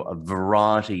industry for a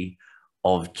variety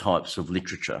of types of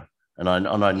literature. And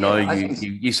I know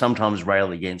you sometimes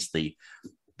rail against the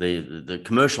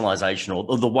commercialization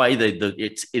or the way that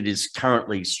it is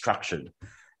currently structured.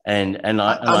 And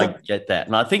I get that.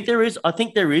 And I think there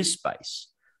is space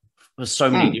for so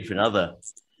many different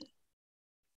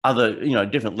other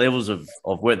different levels of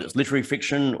whether it's literary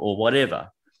fiction or whatever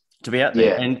to be out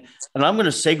there. Yeah. And I'm going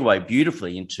to segue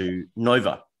beautifully into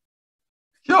Nova.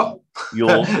 Sure.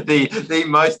 The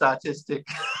most artistic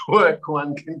work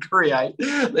one can create,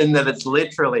 in that it's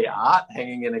literally art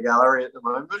hanging in a gallery at the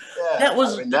moment. Yeah,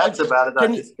 that's about as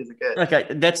artistic as it gets. Okay,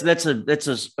 that's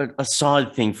a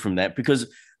side thing from that,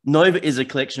 because Nova is a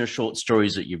collection of short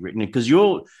stories that you've written, because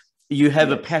you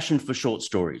have a passion for short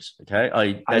stories. Okay,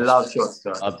 I love short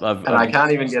stories, I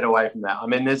can't even get away from that. I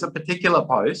mean, there's a particular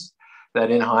post that,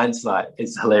 in hindsight,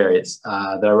 is hilarious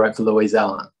that I wrote for Louise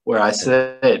Allen, where I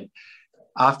said,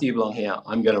 after You Belong Here,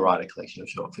 I'm going to write a collection of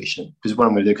short fiction. Because what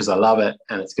I'm going to do, because I love it,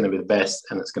 and it's going to be the best,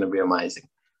 and it's going to be amazing.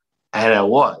 And it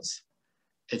was.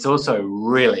 It's also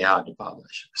really hard to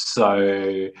publish.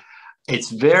 So it's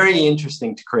very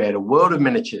interesting to create a world of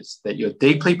miniatures that you're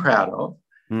deeply proud of.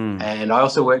 And I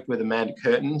also worked with Amanda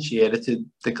Curtin. She edited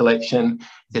the collection,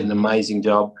 did an amazing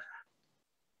job,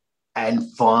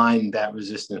 and find that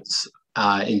resistance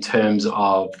in terms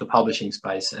of the publishing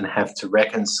space and have to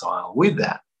reconcile with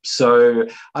that. So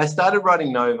I started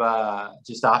writing Nova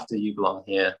just after You Belong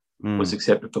Here was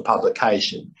accepted for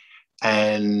publication.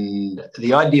 And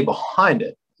the idea behind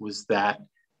it was that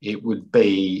it would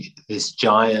be this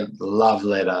giant love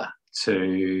letter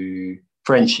to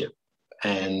friendship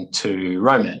and to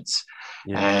romance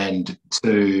and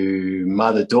to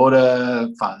mother-daughter,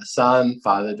 father-son,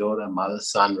 father-daughter,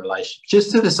 mother-son relationship, just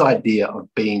to this idea of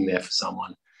being there for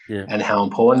someone and how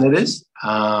important it is.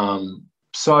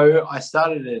 So I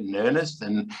started it in earnest,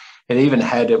 and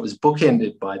it was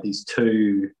bookended by these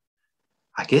two,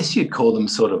 I guess you'd call them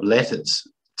sort of letters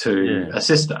to a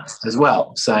sister as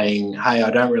well, saying, hey,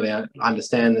 I don't really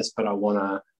understand this, but I want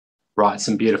to write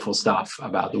some beautiful stuff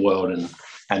about the world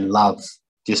and love,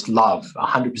 just love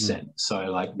 100%. So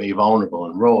like be vulnerable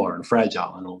and raw and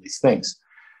fragile and all these things.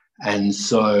 And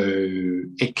so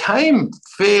it came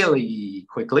fairly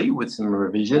quickly with some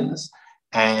revisions,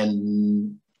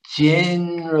 and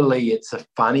generally it's a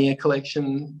funnier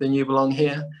collection than You Belong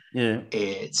Here. Yeah.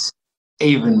 It's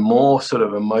even more sort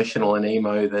of emotional and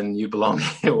emo than You Belong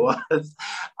Here was.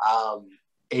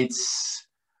 It's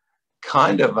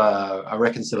kind of a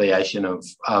reconciliation of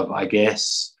I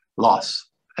guess, loss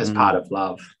as part of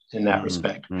love in that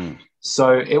respect.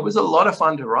 So it was a lot of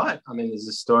fun to write. I mean, there's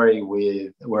a story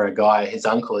where a guy, his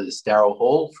uncle is Daryl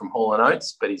Hall from Hall &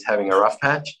 Oates, but he's having a rough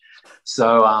patch.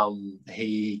 So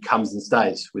he comes and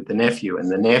stays with the nephew, and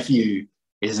the nephew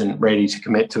isn't ready to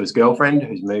commit to his girlfriend,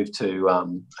 who's moved to, I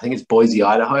think it's Boise,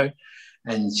 Idaho.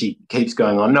 And she keeps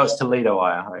going on. No, it's Toledo,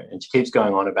 Idaho. And she keeps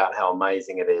going on about how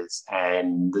amazing it is.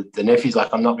 And the nephew's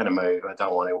like, I'm not going to move. I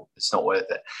don't want to. It's not worth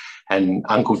it. And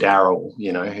Uncle Daryl,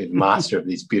 who's master of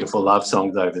these beautiful love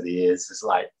songs over the years, is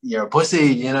like, you're a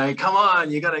pussy, come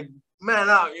on, you got to man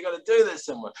up. You got to do this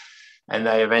somewhere. And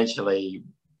they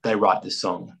write this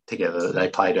song together that they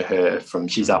play to her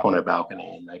she's up on her balcony,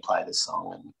 and they play this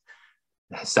song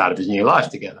and start his new life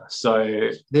together.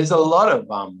 So there's a lot of,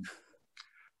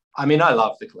 I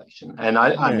love the collection, and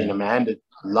I mean, Amanda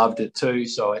loved it too.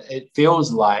 So it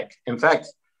feels like, in fact,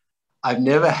 I've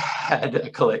never had a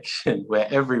collection where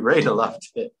every reader loved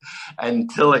it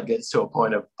until it gets to a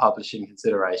point of publishing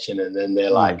consideration. And then they're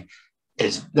like,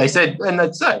 they'd say,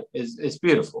 it's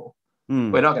beautiful.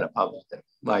 We're not going to publish it.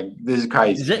 Like, this is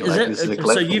crazy.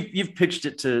 So you've pitched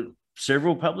it to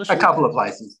several publishers? A couple of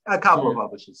places, a couple of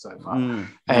publishers so far.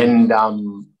 And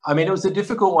it was a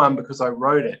difficult one because I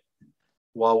wrote it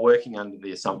while working under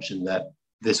the assumption that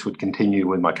this would continue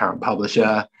with my current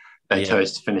publisher. They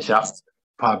chose to finish up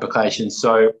publication.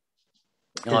 So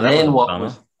I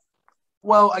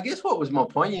guess what was more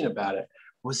poignant about it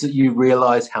was that you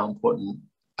realize how important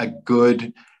a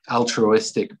good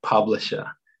altruistic publisher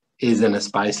is in a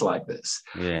space like this.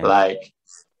 Like,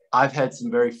 I've had some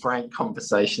very frank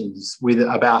conversations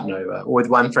about Nova with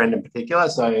one friend in particular.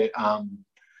 So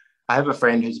I have a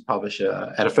friend who's a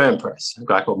publisher at a firm press, a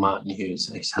guy called Martin Hughes.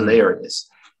 He's hilarious.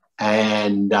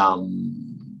 And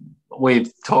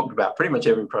we've talked about pretty much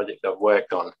every project I've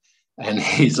worked on. And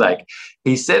he said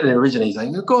it originally, he's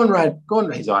like, go and write,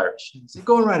 he's Irish. He said,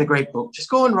 go and write a great book. Just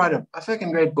go and write a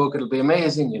fucking great book. It'll be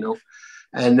amazing,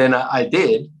 And then I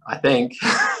did, I think.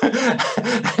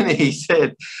 And he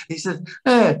said,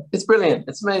 it's brilliant.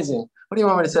 It's amazing. What do you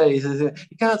want me to say? He says,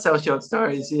 you can't tell short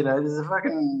stories. You know, there's a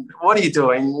fucking, what are you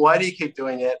doing? Why do you keep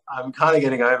doing it? I'm kind of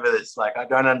getting over this. Like, I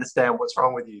don't understand what's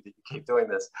wrong with you that you keep doing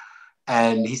this.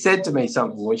 And he said to me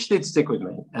something which did stick with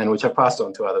me and which I passed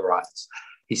on to other writers.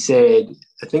 He said,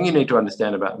 the thing you need to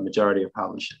understand about the majority of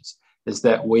publishers is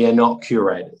that we are not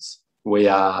curators. We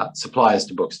are suppliers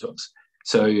to bookstores.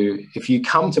 So if you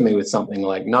come to me with something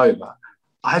like Nova,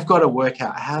 I've got to work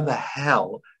out how the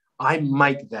hell I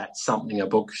make that something a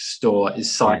bookstore is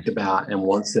psyched about and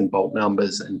wants in bulk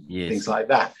numbers and things like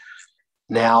that.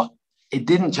 Now, it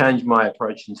didn't change my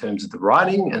approach in terms of the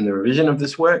writing and the revision of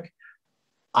this work.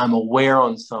 I'm aware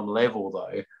on some level,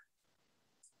 though,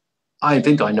 I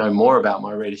think I know more about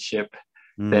my readership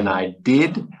than I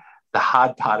did. The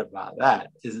hard part about that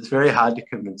is it's very hard to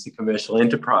convince a commercial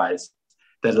enterprise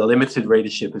that a limited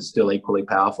readership is still equally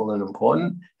powerful and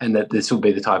important, and that this will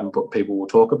be the type of book people will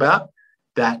talk about.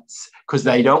 That's because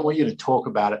they don't want you to talk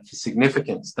about it for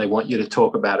significance. They want you to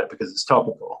talk about it because it's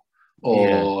topical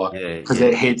or because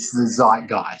it hits the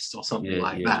zeitgeist or something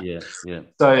like that.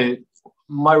 So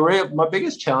my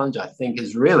biggest challenge, I think,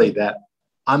 is really that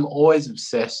I'm always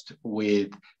obsessed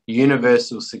with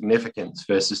universal significance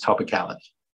versus topicality.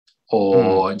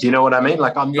 Or do you know what I mean?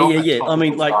 Like, I'm not. I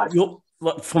mean, like,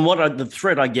 from the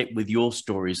thread I get with your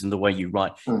stories and the way you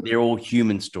write, they're all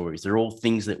human stories. They're all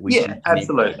things that we can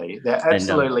absolutely. They're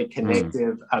absolutely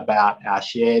connective about our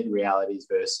shared realities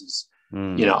versus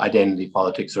you know, identity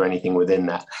politics or anything within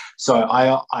that. So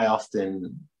I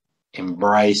often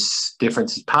embrace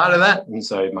difference as part of that, and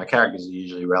so my characters are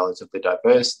usually relatively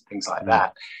diverse, things like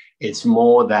that. It's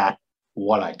more that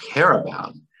what I care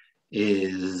about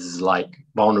is like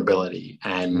vulnerability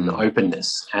and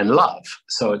openness and love.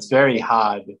 So it's very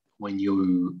hard when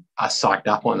you are psyched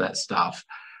up on that stuff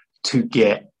to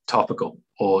get topical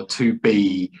or to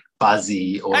be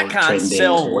buzzy or I can't trending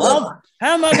sell love.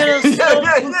 How am I going to sell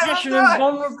compassion and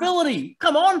vulnerability?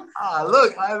 Come on.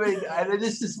 Look, I mean,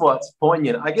 this is what's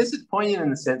poignant. I guess it's poignant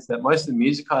in the sense that most of the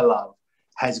music I love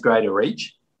has greater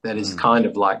reach. That is kind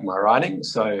of like my writing.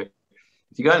 So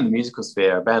if you go in the musical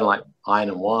sphere, a band like Iron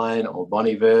and Wine or Bon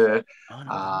Iver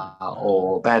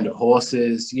or Band of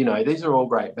Horses, you know, these are all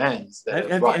great bands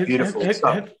that write beautiful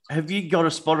stuff. Have you got a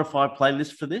Spotify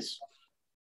playlist for this?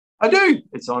 I do.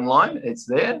 It's online. It's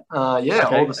there. All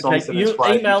the songs that you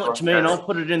email it to me and I'll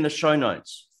put it in the show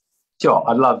notes. Sure,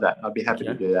 I'd love that. I'd be happy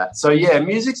to do that. So, yeah,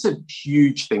 music's a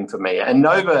huge thing for me. And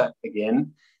Nova,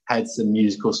 again, had some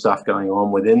musical stuff going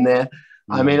on within there.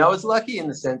 I mean, I was lucky in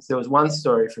the sense there was one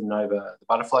story from Nova, The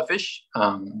Butterfly Fish,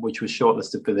 which was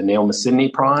shortlisted for the Neil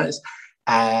Massidney Prize.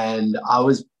 And I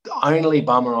was the only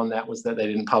bummer on that was that they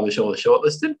didn't publish all the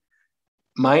shortlisted,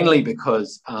 mainly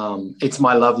because it's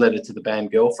my love letter to the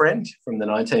band Girlfriend from the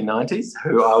 1990s,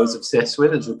 who I was obsessed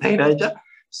with as a teenager.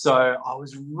 So I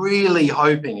was really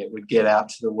hoping it would get out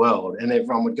to the world and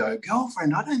everyone would go,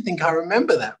 Girlfriend, I don't think I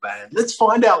remember that band. Let's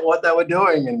find out what they were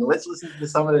doing and let's listen to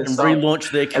some of their songs. And relaunch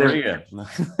their career.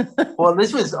 Well,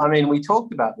 this was, I mean, we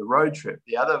talked about the road trip.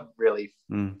 The other really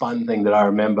fun thing that I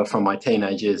remember from my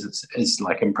teenage years, it's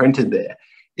like imprinted there,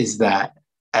 is that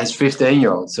as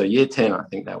 15-year-olds, so year 10, I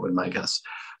think that would make us,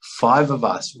 5 of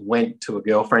us went to a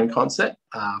Girlfriend concert,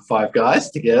 5 guys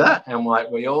together, and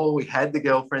we had the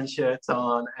Girlfriend shirts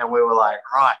on, and we were like,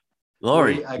 right,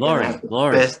 Laurie. I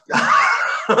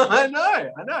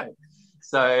know.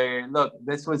 So look,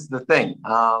 this was the thing,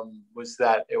 was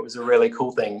that it was a really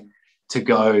cool thing to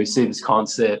go see this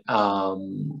concert,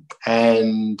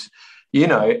 and you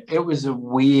know, it was a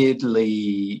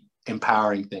weirdly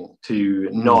empowering thing to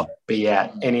not be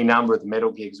at any number of the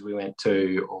metal gigs we went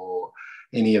to or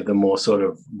any of the more sort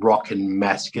of rock and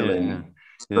masculine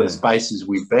sort of spaces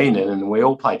we've been in, and we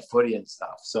all played footy and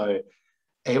stuff. So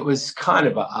it was kind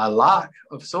of a lark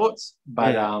of sorts.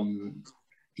 But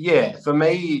for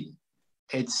me,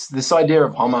 it's this idea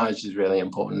of homage is really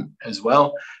important as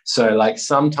well. So like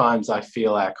sometimes I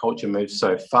feel our culture moves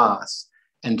so fast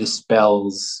and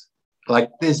dispels,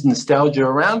 like there's nostalgia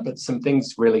around, but some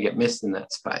things really get missed in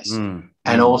that space.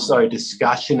 And also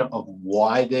discussion of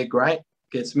why they're great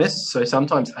gets missed. So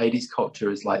sometimes 80s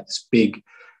culture is like this big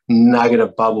nugget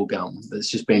of bubble gum that's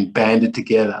just been banded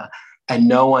together and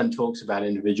no one talks about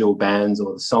individual bands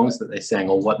or the songs that they sang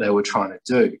or what they were trying to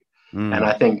do. And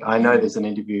I know there's an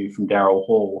interview from Daryl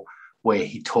Hall where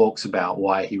he talks about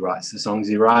why he writes the songs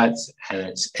he writes,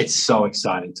 and it's so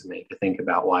exciting to me to think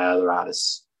about why other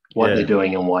artists, what they're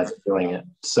doing and why they're doing it.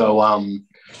 So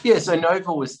so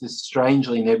Nova was this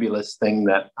strangely nebulous thing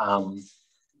that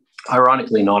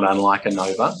ironically not unlike a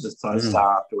Nova, the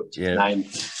star after which it's named,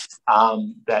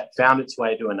 that found its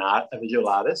way to a visual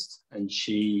artist, and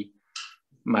she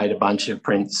made a bunch of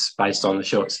prints based on the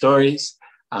short stories.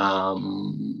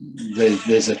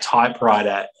 There's a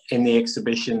typewriter in the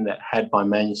exhibition that had my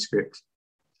manuscript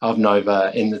of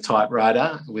Nova in the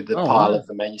typewriter with the pile of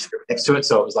the manuscript next to it.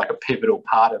 So it was like a pivotal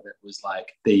part of it was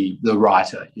like the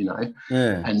writer, you know.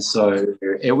 Yeah. And so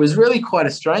it was really quite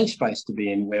a strange space to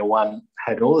be in, where one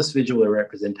had all this visual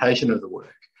representation of the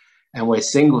work and where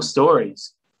single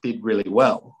stories did really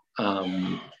well,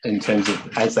 in terms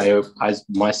of as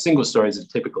my single stories have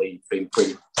typically been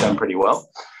done pretty well.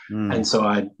 And so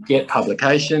I'd get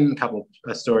publication,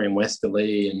 a story in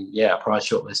Westerly, and a prize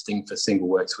shortlisting for single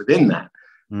works within that.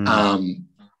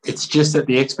 It's just that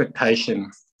the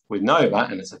expectation with Nova,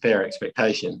 and it's a fair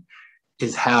expectation,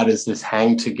 is how does this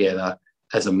hang together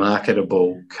as a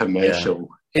marketable commercial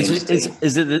entity?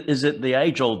 Is it the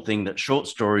age-old thing that short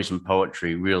stories and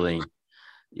poetry really,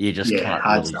 you just can't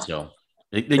really tell?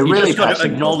 You really just got to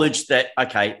acknowledge that,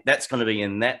 okay, that's going to be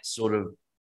in that sort of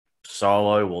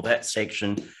silo or that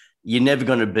section. You're never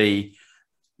going to be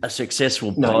a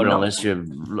successful poet unless you're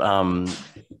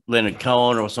Leonard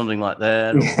Cohen or something like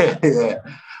that. Yeah.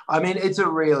 I mean, it's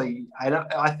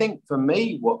I think for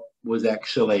me, what was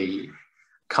actually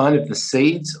kind of the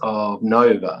seeds of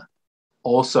Nova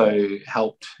also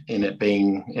helped in it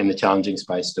being in the challenging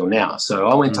space still now. So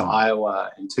I went to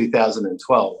Iowa in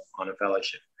 2012 on a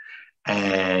fellowship,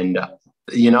 and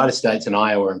the United States and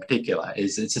Iowa in particular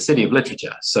it's a city of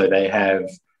literature. So they have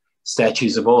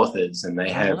statues of authors, and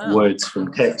they have words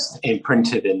from text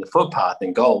imprinted in the footpath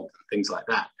in gold and things like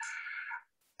that,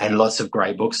 and lots of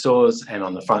great bookstores, and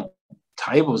on the front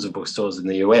tables of bookstores in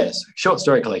the US, short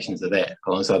story collections are there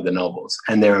alongside the novels,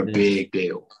 and they're a big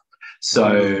deal.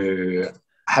 So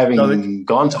having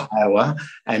gone to Iowa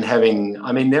and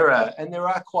there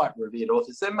are quite revered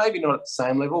authors. They're maybe not at the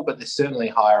same level, but they're certainly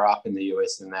higher up in the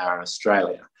US than they are in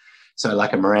Australia. So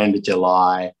like a Miranda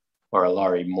July or a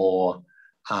Laurie Moore,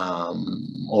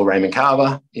 or Raymond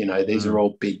Carver, these are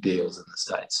all big deals in the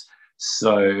States.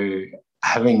 So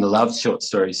having loved short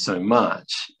stories so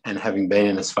much and having been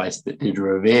in a space that did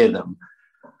revere them,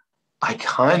 I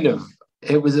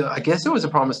guess it was a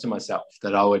promise to myself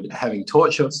that I would, having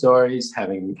taught short stories,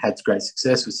 having had great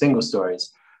success with single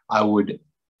stories, I would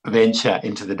venture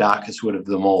into the darkest wood of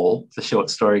them all, the short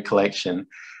story collection,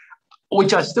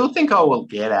 which I still think I will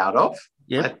get out of.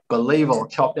 Yep. I believe I'll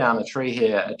chop down a tree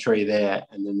here, a tree there,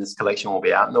 and then this collection will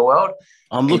be out in the world.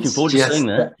 I'm looking forward to seeing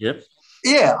that. Yep.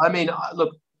 Yeah, I mean,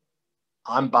 look,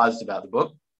 I'm buzzed about the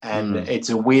book, and it's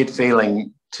a weird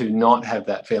feeling to not have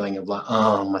that feeling of like,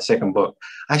 oh, my second book.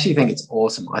 I actually think it's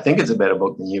awesome. I think it's a better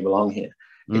book than You Belong Here.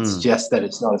 It's just that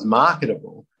it's not as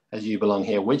marketable as You Belong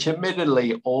Here, which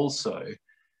admittedly also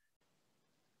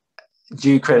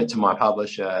due credit to my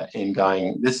publisher in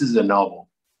going, this is a novel,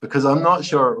 because I'm not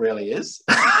sure it really is.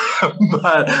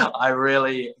 But I'm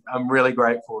really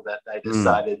grateful that they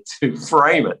decided to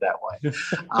frame it that way,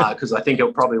 because I think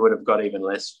it probably would have got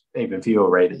even fewer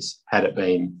readers had it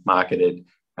been marketed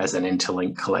as an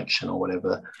interlinked collection or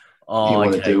whatever you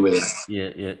want to do with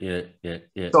it.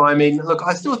 Yeah. So, I mean, look,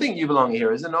 I still think You Belong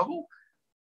Here is a novel.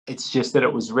 It's just that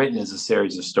it was written as a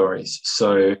series of stories.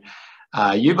 So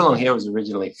You Belong Here was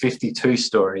originally 52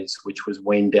 stories, which was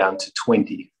weaned down to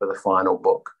 20 for the final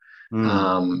book.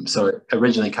 So it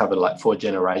originally covered like 4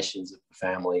 generations of the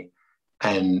family,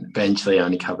 and eventually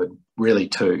only covered really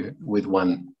 2, with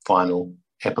one final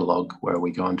epilogue where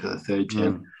we go into the 3rd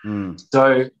gen.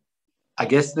 So I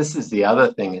guess this is the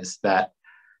other thing, is that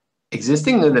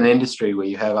existing in an industry where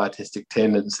you have artistic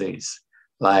tendencies,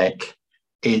 like,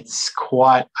 it's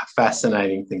quite a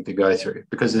fascinating thing to go through,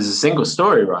 because as a single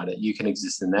story writer, you can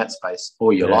exist in that space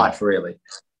all your life, really,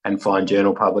 and find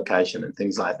journal publication and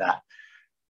things like that.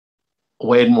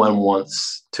 When one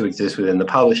wants to exist within the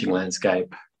publishing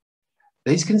landscape,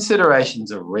 these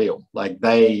considerations are real. Like,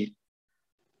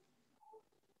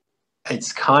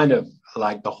 it's kind of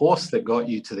like the horse that got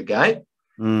you to the gate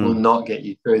will not get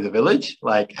you through the village.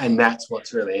 Like, and that's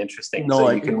what's really interesting. No, so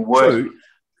you can work. True.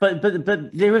 But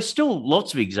there are still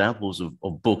lots of examples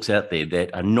of books out there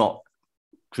that are not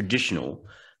traditional,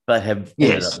 but have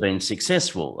ended up being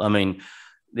successful. I mean,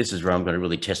 this is where I'm going to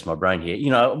really test my brain here.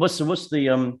 What's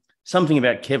the something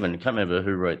about Kevin? I can't remember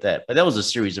who wrote that, but that was a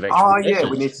series of actual letters.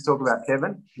 We need to talk about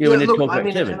Kevin. Yeah, we need to talk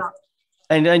about Kevin.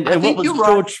 And what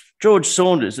was George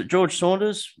Saunders? Is it George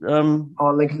Saunders?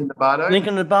 Lincoln and Bardo.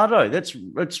 Lincoln and Bardo. That's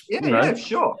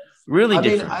sure. Really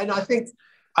different. And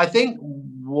I think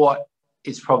what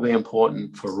is probably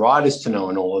important for writers to know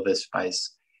in all of this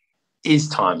space is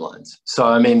timelines. So,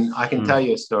 I mean, I can tell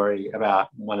you a story about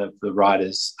one of the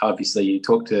writers. Obviously, you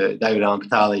talked to David Allen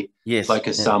Patali, Yes.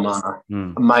 Focus Summer,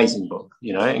 amazing book,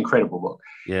 you know, incredible book.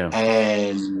 Yeah.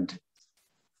 And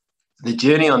the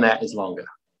journey on that is longer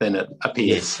than it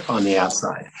appears on the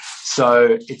outside.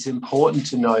 So it's important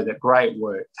to know that great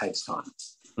work takes time.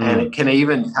 And it can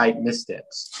even take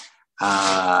missteps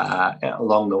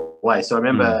along the way. So I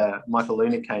remember Michael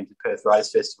Leunig came to Perth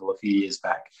Writers Festival a few years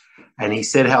back, and he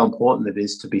said how important it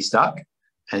is to be stuck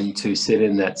and to sit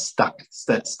in that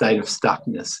state of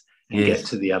stuckness and get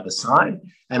to the other side.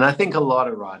 And I think a lot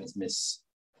of writers miss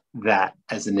that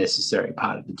as a necessary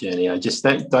part of the journey. I just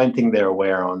don't think they're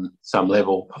aware on some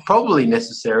level, probably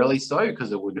necessarily so,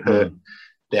 because it would hurt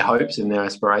their hopes and their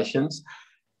aspirations,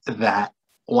 that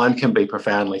one can be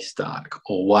profoundly stuck,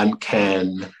 or one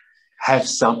can have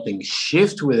something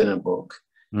shift within a book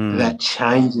that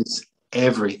changes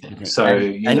everything. Okay. So,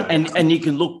 and you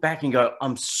can look back and go,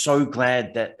 I'm so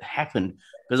glad that happened.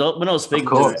 Because when I was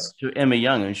speaking to Emma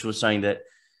Young, and she was saying that,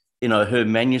 you know, her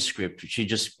manuscript, it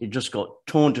just got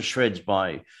torn to shreds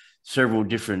by several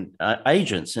different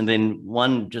agents. And then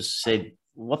one just said,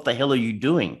 what the hell are you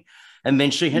doing? And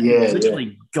then she had to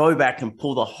literally go back and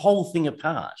pull the whole thing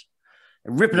apart,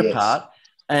 rip it apart,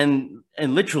 and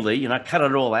literally, you know, cut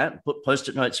it all out, put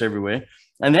Post-it notes everywhere.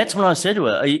 And that's when I said to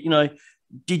her, you know,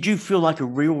 did you feel like a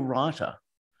real writer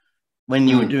when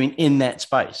you were doing in that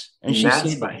space? And she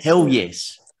said, hell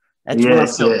yes. That's what I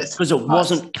felt, because it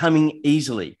wasn't coming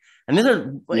easily. And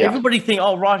then everybody think,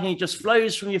 oh, writing just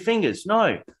flows from your fingers.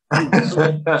 No.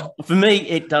 For me,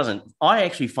 it doesn't. I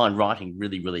actually find writing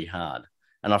really, really hard,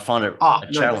 and I find it a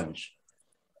challenge.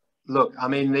 Look, I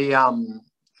mean,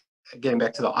 getting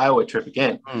back to the Iowa trip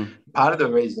again, part of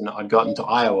the reason I'd gotten to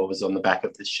Iowa was on the back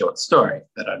of this short story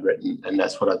that I'd written, and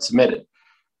that's what I'd submitted.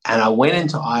 And I went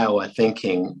into Iowa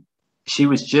thinking she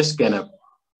was just going to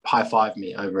high-five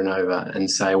me over and over and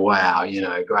say, wow, you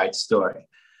know, great story.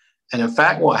 And in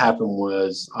fact, what happened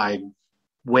was I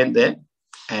went there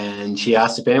and she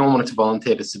asked if anyone wanted to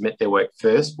volunteer to submit their work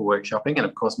first for workshopping. And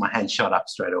of course, my hand shot up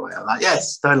straight away. I'm like,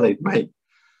 yes, totally,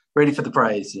 ready for the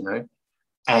praise, you know.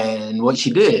 And what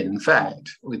she did, in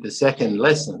fact, with the second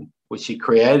lesson, was she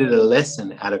created a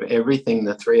lesson out of everything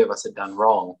the three of us had done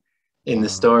wrong in the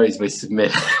stories we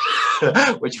submitted,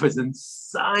 which was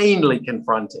insanely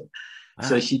confronting.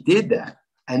 So she did that.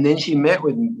 And then she met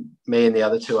with me and the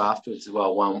other two afterwards as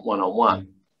well, one-on-one.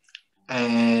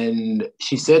 And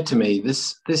she said to me,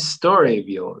 this story of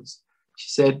yours, she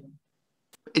said,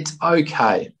 it's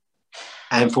okay.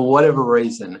 And for whatever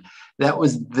reason, that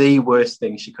was the worst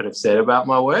thing she could have said about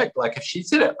my work. Like if she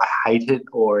said it, I hate it,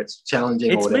 or it's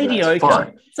challenging, or whatever, mediocre. It's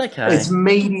fine. It's okay. It's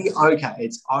mediocre.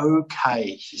 It's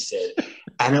okay, she said.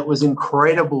 And it was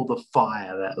incredible, the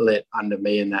fire that lit under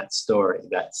me in that story,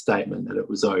 that statement that it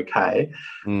was okay.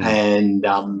 And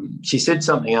she said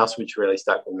something else which really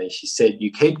stuck with me. She said,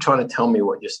 you keep trying to tell me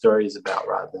what your story is about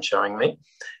rather than showing me.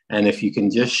 And if you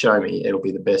can just show me, it'll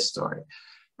be the best story.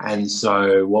 And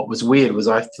so what was weird was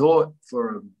I thought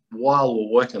for a while we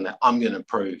were working on that, I'm going to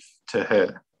prove to her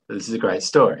that this is a great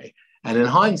story. And in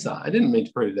hindsight, I didn't mean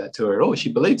to prove that to her at all.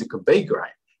 She believed it could be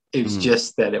great. It was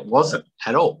just that it wasn't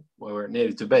at all where it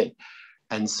needed to be.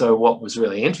 And so what was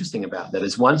really interesting about that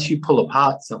is once you pull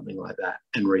apart something like that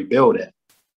and rebuild it,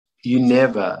 you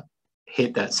never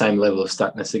hit that same level of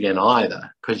stuckness again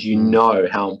either, because you know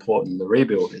how important the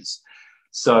rebuild is.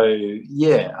 So,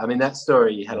 yeah, I mean, that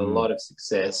story had a lot of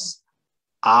success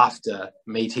after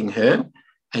meeting her.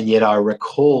 And yet I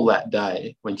recall that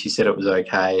day when she said it was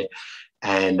okay.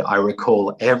 And I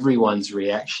recall everyone's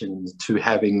reactions to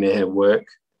having their work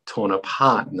torn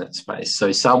apart in that space.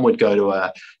 So some would go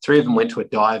to three of them went to a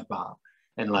dive bar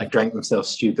and like drank themselves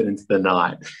stupid into the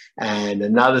night. And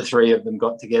another three of them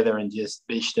got together and just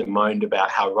bitched and moaned about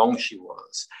how wrong she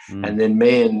was. And then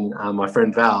me and my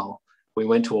friend Val, we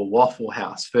went to a Waffle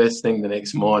House first thing the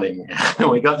next morning.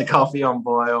 We got the coffee on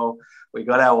boil, we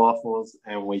got our waffles,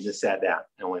 and we just sat down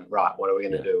and went, right, what are we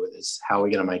going to do with this? How are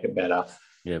we going to make it better?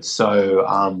 Yep.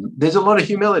 So there's a lot of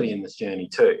humility in this journey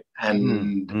too.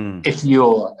 And if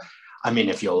you're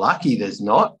lucky, there's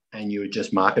not, and you're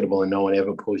just marketable and no one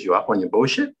ever pulls you up on your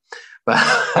bullshit. But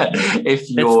if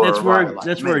you're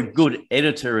that's where a good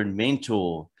editor and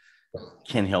mentor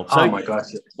can help. So oh my gosh.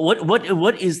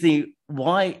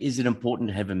 why is it important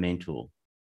to have a mentor?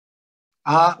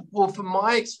 Well, from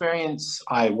my experience,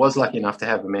 I was lucky enough to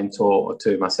have a mentor or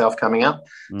two myself coming up.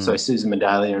 So Susan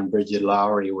Medallion and Bridget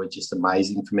Lowry were just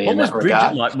amazing for me in that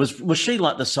regard. Like? Was she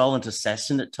like the silent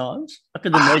assassin at times? I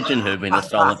could imagine her being a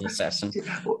silent assassin.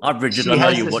 Bridget, I know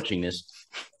you're watching this.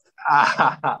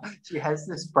 She has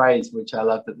this phrase, which I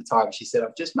loved at the time. She said,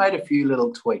 I've just made a few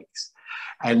little tweaks.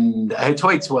 And her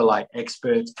tweaks were like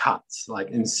expert cuts, like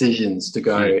incisions to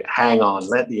go, hang on,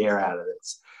 let the air out of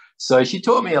this. So she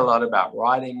taught me a lot about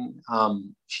writing.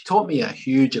 She taught me a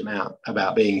huge amount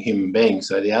about being a human being.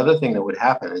 So the other thing that would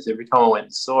happen is every time I went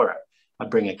and saw her, I'd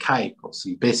bring a cake or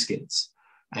some biscuits.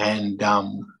 And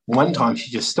one time she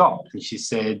just stopped and she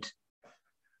said,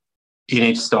 you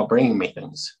need to stop bringing me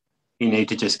things. You need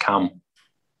to just come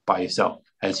by yourself,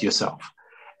 as yourself.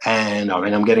 And I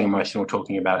mean, I'm getting emotional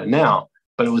talking about it now,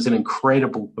 but it was an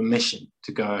incredible permission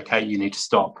to go, okay, you need to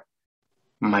stop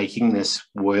making this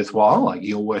worthwhile, like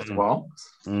you're worthwhile.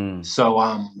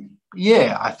 So,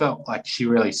 yeah, I felt like she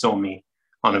really saw me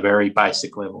on a very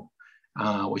basic level,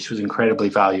 which was incredibly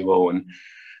valuable. And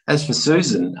as for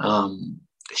Susan,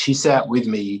 she sat with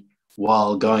me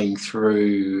while going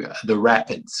through the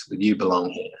rapids with You Belong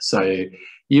Here. So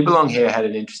You Belong Here had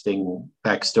an interesting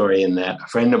backstory in that a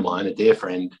friend of mine, a dear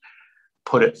friend,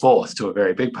 put it forth to a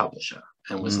very big publisher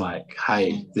and was like,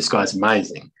 hey, this guy's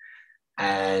amazing.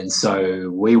 And so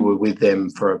we were with them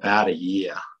for about a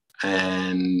year.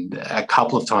 And a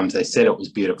couple of times they said it was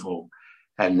beautiful.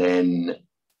 And then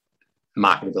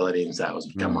marketability and sales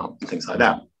would come up and things like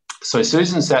that. So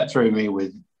Susan sat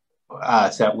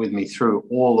with me through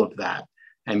all of that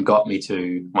and got me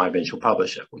to my eventual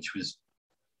publisher, which was,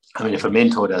 I mean, if a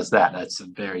mentor does that, that's a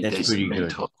very decent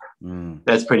mentor.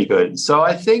 That's pretty good. So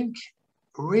I think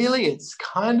really it's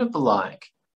kind of like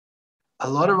a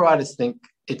lot of writers think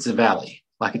it's a valley.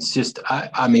 Like it's just,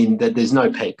 I mean, that there's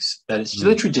no peaks, that it's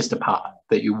literally just a path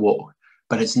that you walk,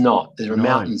 but it's not. There are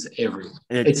mountains everywhere.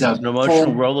 It's an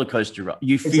emotional roller coaster.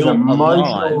 You feel an emotional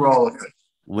alive roller coaster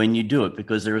when you do it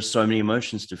because there are so many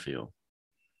emotions to feel.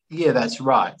 Yeah, that's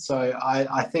right. So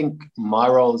I think my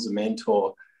role as a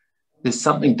mentor, there's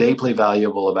something deeply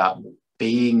valuable about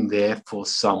being there for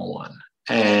someone.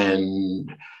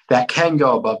 And that can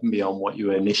go above and beyond what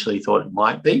you initially thought it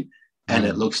might be. And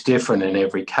it looks different in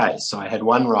every case. So I had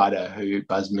one writer who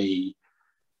buzzed me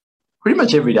pretty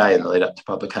much every day in the lead up to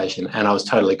publication. And I was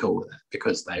totally cool with it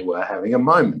because they were having a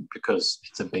moment because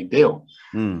it's a big deal.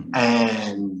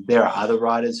 And there are other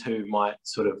writers who might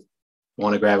sort of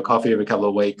want to grab a coffee every couple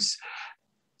of weeks,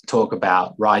 talk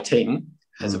about writing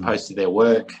as opposed to their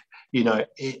work. You know,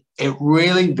 it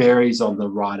really varies on the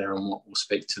writer and what will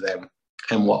speak to them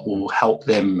and what will help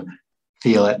them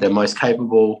feel at their most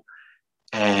capable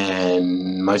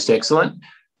and most excellent.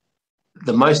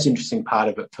 The most interesting part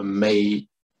of it for me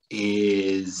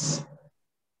is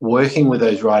working with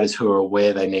those writers who are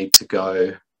aware they need to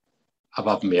go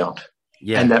above and beyond.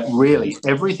 Yeah. And that really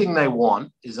everything they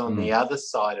want is on the other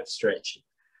side of stretching.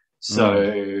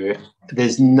 So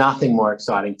there's nothing more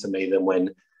exciting to me than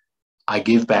when I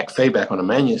give back feedback on a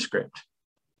manuscript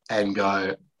and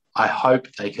go, I hope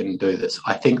they can do this.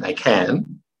 I think they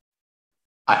can.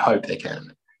 I hope they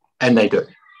can. And they do.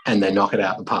 And they knock it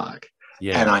out of the park.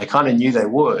 Yeah. And I kind of knew they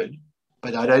would,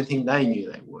 but I don't think they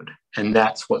knew they would. And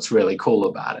that's what's really cool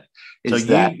about it. Is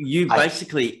so you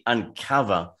basically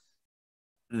uncover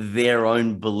their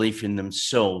own belief in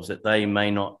themselves that they may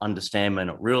not understand, may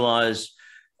not realize,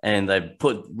 and they've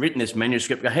written this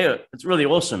manuscript, go, hey, it's really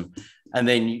awesome. And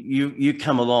then you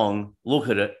come along, look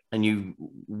at it, and you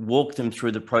walk them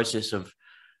through the process of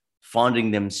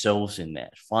finding themselves in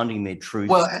that, finding their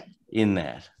truth in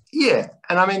that. Yeah.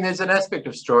 And I mean, there's an aspect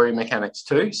of story mechanics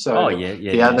too. So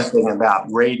the other thing about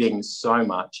reading so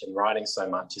much and writing so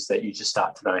much is that you just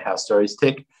start to know how stories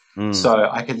tick. So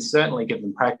I can certainly give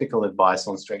them practical advice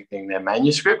on strengthening their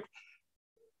manuscript.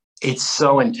 It's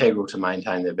so integral to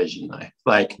maintain their vision though.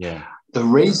 Like the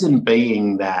reason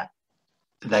being that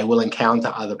they will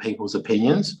encounter other people's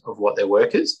opinions of what their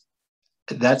work is.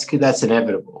 That's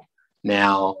inevitable.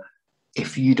 Now,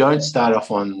 if you don't start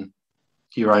off on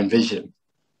your own vision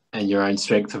and your own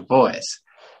strength of voice,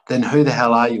 then who the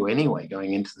hell are you anyway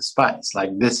going into the space?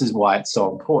 Like, this is why it's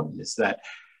so important, is that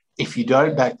if you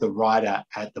don't back the writer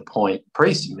at the point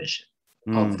pre-submission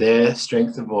of their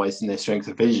strength of voice and their strength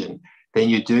of vision, then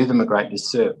you do them a great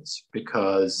disservice,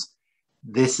 because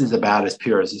this is about as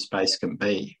pure as a space can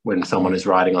be when someone is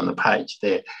writing on the page.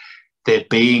 They're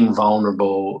being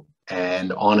vulnerable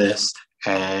and honest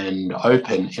and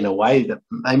open in a way that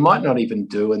they might not even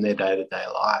do in their day-to-day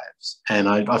lives. And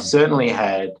I've certainly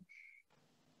had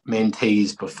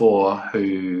mentees before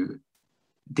who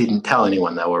didn't tell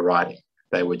anyone they were writing.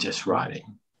 They were just writing.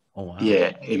 Oh, wow.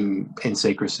 Yeah, in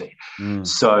secrecy.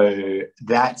 So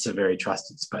that's a very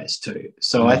trusted space too.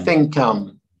 So I think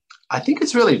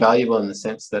it's really valuable in the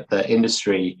sense that the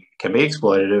industry can be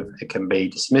exploitative, it can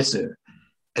be dismissive.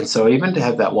 And so even to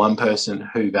have that one person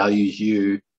who values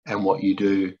you and what you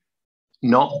do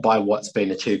not by what's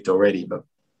been achieved already, but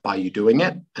by you doing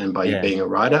it and by you being a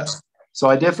writer. So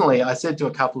I said to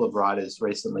a couple of writers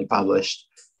recently published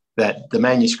that the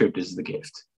manuscript is the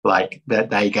gift, like that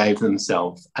they gave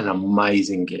themselves an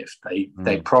amazing gift.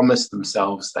 They promised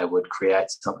themselves they would create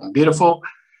something beautiful.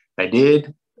 They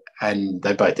did, and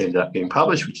they both ended up getting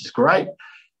published, which is great.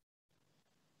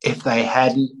 If they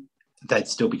hadn't, they'd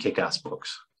still be kick-ass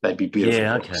books. They'd be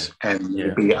beautiful books, and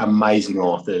they'd be amazing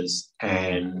authors.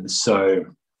 And so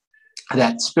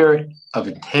that spirit of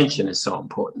intention is so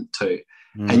important too.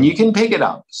 And you can pick it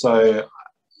up. So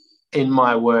in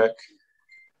my work,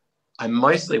 I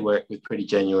mostly work with pretty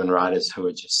genuine writers who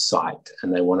are just psyched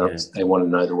and they want to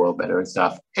know the world better and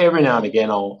stuff. Every now and again,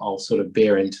 I'll sort of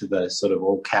veer into the sort of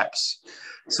all caps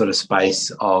sort of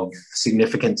space of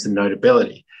significance and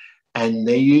notability. And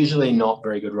they're usually not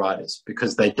very good writers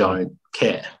because they don't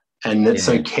care. And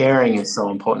so caring is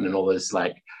so important in all this.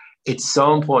 Like, it's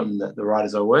so important that the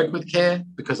writers I work with care,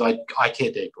 because I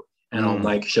care deeply, and I'll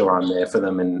make sure I'm there for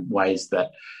them in ways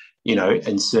that, you know,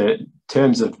 in certain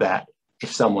terms of that,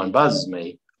 if someone buzzes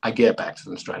me, I get back to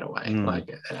them straight away.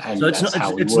 Like, and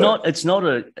so it's not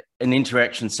an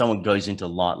interaction someone goes into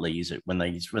lightly, is it? When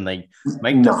they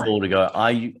make the call to go,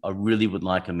 I really would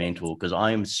like a mentor because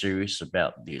I am serious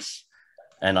about this,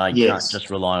 and I can't just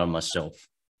rely on myself.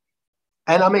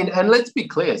 And I mean, and let's be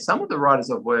clear, some of the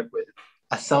writers I've worked with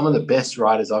are some of the best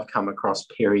writers I've come across,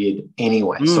 period,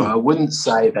 anyway. So I wouldn't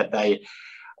say that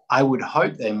I would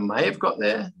hope they may have got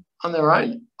there on their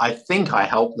own. I think I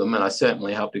helped them, and I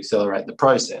certainly helped accelerate the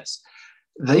process.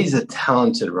 These are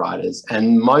talented writers,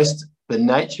 and the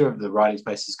nature of the writing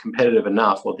space is competitive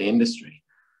enough, or the industry,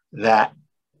 that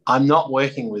I'm not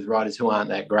working with writers who aren't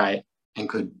that great and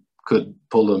could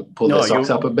pull their socks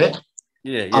up a bit.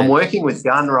 I'm working with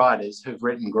gun writers who've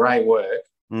written great work,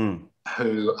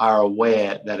 who are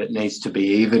aware that it needs to be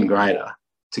even greater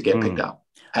to get picked up.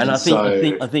 And I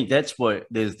think that's where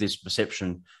there's this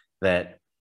perception that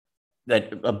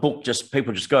a book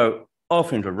people just go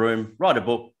off into a room, write a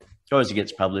book, goes and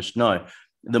gets published. No,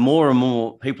 the more and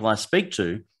more people I speak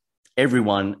to,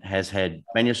 everyone has had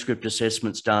manuscript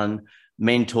assessments done,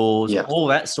 mentors, all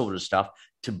that sort of stuff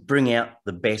to bring out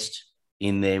the best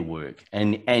in their work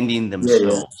and in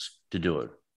themselves to do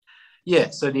it. Yeah,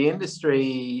 so the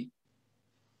industry,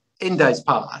 in days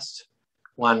past,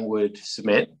 one would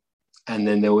submit, and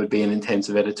then there would be an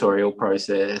intensive editorial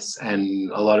process and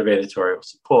a lot of editorial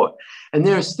support. And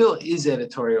there still is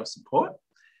editorial support.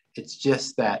 It's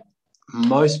just that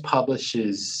most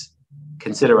publishers'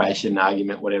 consideration,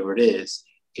 argument, whatever it is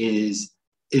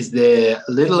there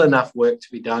little enough work to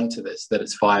be done to this that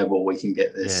it's viable, we can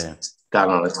get this done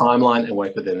on a timeline and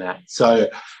work within that. So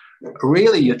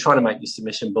really, you're trying to make your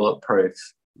submission bulletproof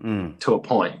to a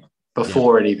point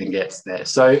before it even gets there.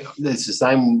 So it's the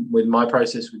same with my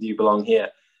process with You Belong Here.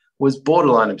 Was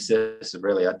borderline obsessive,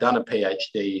 really. I'd done a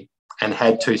PhD and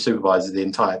had 2 supervisors the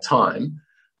entire time.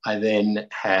 I then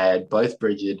had both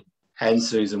Bridget and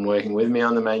Susan working with me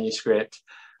on the manuscript.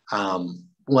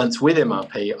 Once with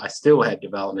MRP, I still had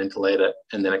developmental edit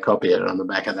and then a copy edit on the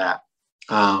back of that.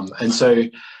 And so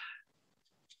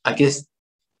I guess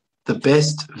the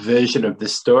best version of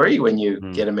this story, when you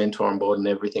get a mentor on board and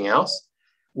everything else,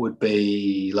 would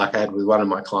be like I had with one of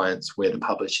my clients where the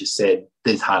publisher said,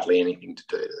 there's hardly anything to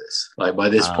do to this. Like by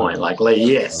this point, like, Lee,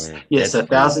 yes,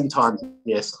 1,000 times,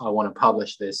 yes, I want to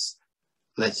publish this.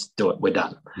 Let's do it. We're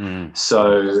done.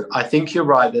 So I think you're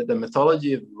right that the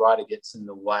mythology of the writer gets in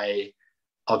the way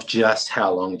of just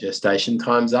how long gestation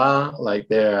times are. Like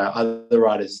there are other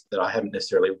writers that I haven't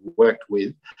necessarily worked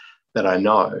with that I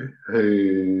know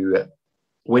who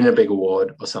win a big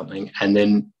award or something, and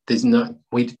then there's no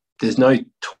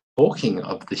talking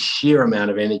of the sheer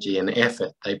amount of energy and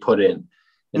effort they put in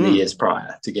the years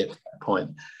prior to get to that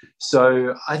point.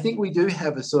 So I think we do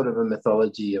have a sort of a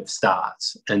mythology of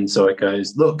starts. And so it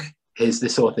goes, look, here's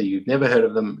this author, you've never heard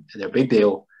of them, they're a big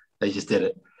deal, they just did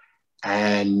it.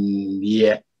 And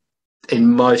yet,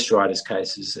 in most writers'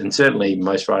 cases, and certainly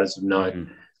most writers have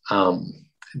known,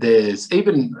 there's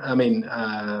even,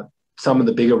 some of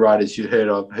the bigger writers you heard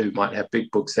of who might have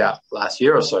big books out last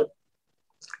year or so,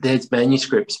 there's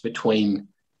manuscripts between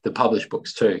the published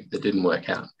books too that didn't work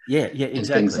out. Yeah, exactly.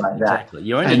 Things like that. Exactly.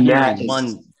 You're only hearing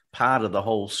one part of the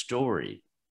whole story.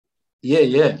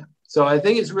 Yeah. So I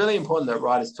think it's really important that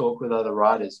writers talk with other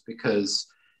writers, because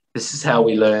this is how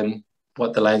we learn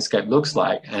what the landscape looks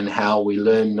like and how we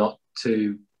learn not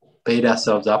to beat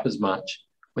ourselves up as much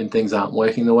when things aren't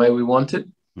working the way we want it,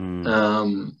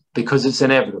 because it's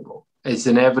inevitable. It's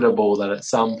inevitable that at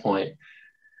some point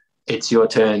it's your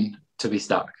turn to be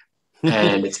stuck.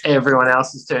 and it's everyone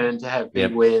else's turn to have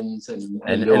big wins and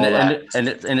all that.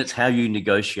 And it's how you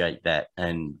negotiate that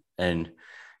and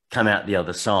come out the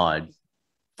other side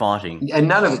fighting. And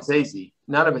none of it's easy.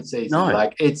 None of it's easy. No.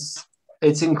 Like it's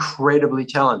incredibly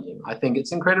challenging. I think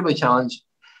it's incredibly challenging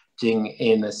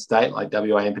in a state like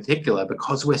WA in particular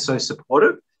because we're so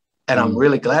supportive, and I'm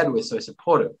really glad we're so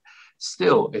supportive.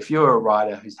 Still, if you're a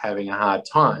writer who's having a hard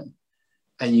time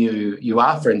and you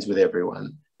are friends with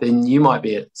everyone, then you might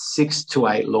be at 6 to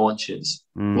 8 launches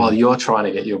while you're trying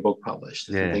to get your book published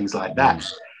and things like that.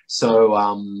 So,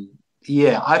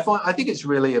 I think it's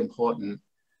really important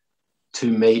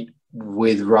to meet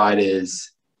with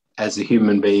writers as a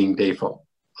human being default.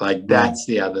 Like that's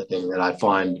the other thing that I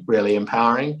find really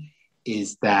empowering,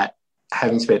 is that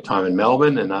having spent time in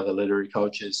Melbourne and other literary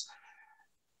cultures,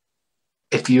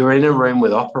 if you're in a room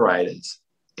with operators,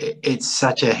 it's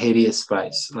such a hideous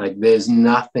space. Like there's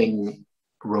nothing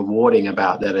rewarding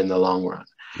about that in the long run.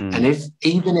 And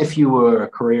even if you were a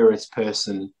careerist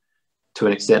person to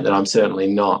an extent that I'm certainly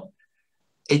not,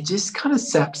 it just kind of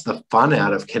saps the fun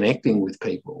out of connecting with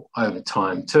people over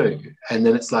time too. And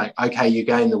then it's like, okay, you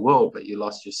gained the world, but you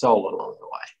lost your soul along the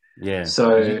way. Yeah.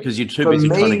 So because you're too busy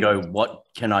trying to go, what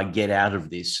can I get out of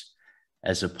this,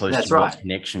 as opposed to what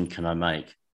connection can I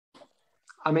make?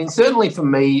 I mean, certainly for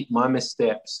me, my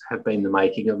missteps have been the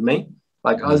making of me.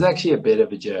 Like I was actually a bit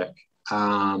of a jerk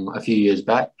a few years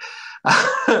back.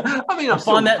 I mean, I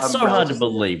find that so hard to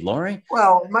believe, Laurie.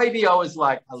 Well, maybe I was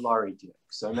like a Laurie jerk.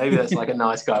 So maybe that's like a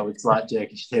nice guy with slight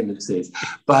jerkish tendencies.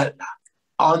 But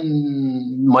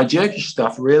on my jerkish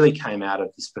stuff really came out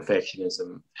of this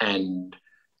perfectionism and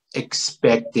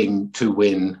expecting to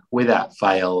win without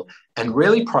fail and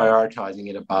really prioritizing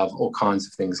it above all kinds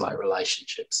of things like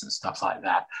relationships and stuff like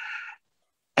that.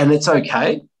 And it's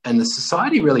okay. And the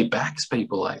society really backs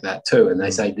people like that too. And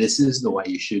they say, this is the way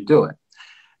you should do it.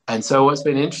 And so what's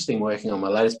been interesting working on my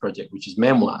latest project, which is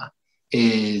memoir,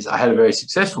 is I had a very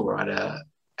successful writer,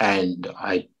 and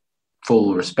I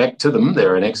full respect to them,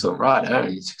 they're an excellent writer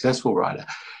and a successful writer,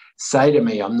 say to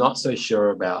me, I'm not so sure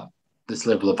about this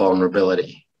level of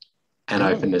vulnerability and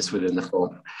openness within the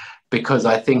form, because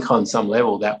I think on some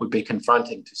level that would be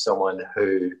confronting to someone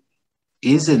who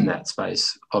is in that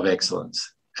space of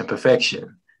excellence and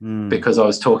perfection, because I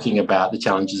was talking about the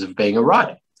challenges of being a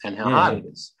writer and how hard it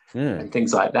is and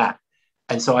things like that.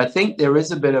 And so I think there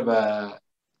is a bit of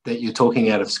that you're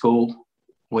talking out of school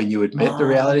when you admit the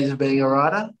realities of being a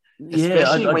writer,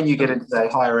 especially when you get into the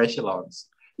higher echelons.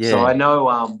 So I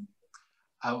know,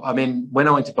 I mean, when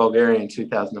I went to Bulgaria in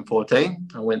 2014,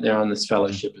 I went there on this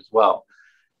fellowship as well.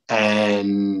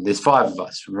 And there's 5 of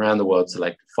us from around the world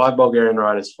selected, 5 Bulgarian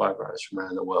writers, 5 writers from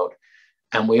around the world.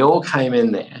 And we all came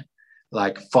in there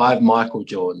like 5 Michael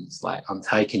Jordans, like, I'm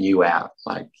taking you out,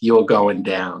 like, you're going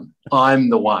down. I'm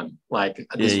the one. Like,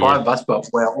 there's 5 of us, but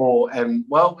we're all, and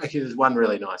well, actually, there's one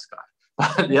really nice guy.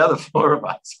 But the other 4 of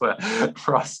us were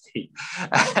frosty.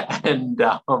 And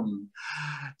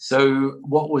so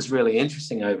what was really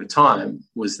interesting over time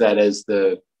was that as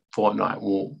the fortnight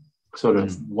sort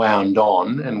of wound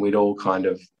on and we'd all kind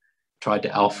of tried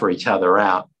to alpha each other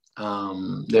out,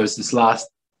 there was this last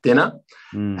dinner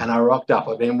and I rocked up.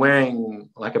 I've been wearing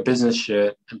like a business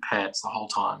shirt and pants the whole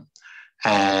time.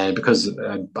 And because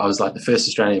I was like the first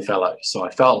Australian fellow, so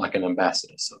I felt like an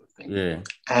ambassador sort of thing. Yeah.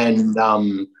 And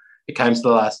it came to the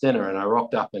last dinner and I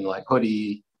rocked up in like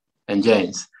hoodie and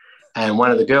jeans. And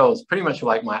one of the girls, pretty much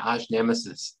like my arch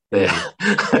nemesis there,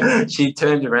 she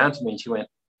turned around to me and she went,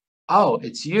 "Oh,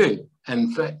 it's you."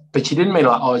 But she didn't mean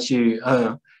like, "Oh, it's you."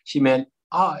 She meant,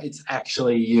 "Oh, it's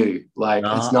actually you. Like,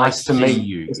 it's nice to meet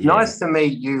you. It's nice to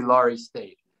meet you, Laurie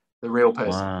Steed, the real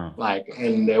person." Wow. Like,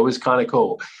 and it was kind of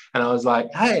cool. And I was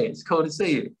like, "Hey, it's cool to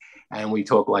see you." And we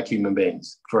talk like human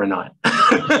beings for a night.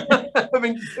 I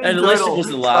mean, and at least it was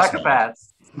the last psychopaths.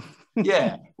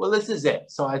 Yeah, well, this is it.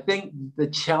 So I think the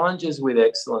challenges with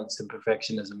excellence and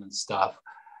perfectionism and stuff,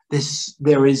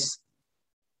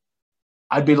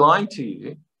 I'd be lying to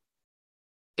you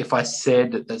if I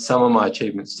said that some of my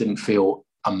achievements didn't feel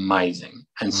amazing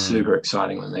and super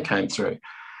exciting when they came through.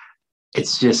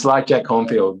 It's just like Jack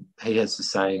Cornfield. He has the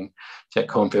saying, Jack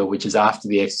Cornfield, which is after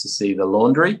the ecstasy, the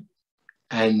laundry.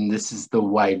 And this is the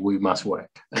way we must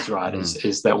work as writers,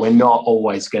 is that we're not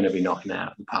always going to be knocking it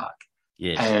out of the park.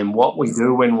 Yes. And what we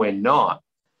do when we're not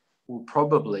will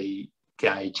probably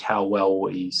gauge how well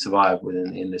we survive within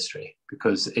the industry,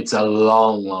 because it's a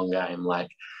long, long game.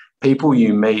 Like, people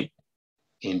you meet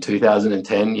in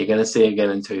 2010, you're going to see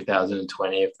again in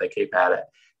 2020 if they keep at it.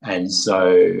 And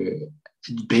so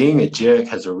being a jerk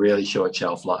has a really short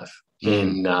shelf life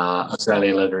in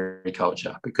Australian literary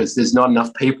culture, because there's not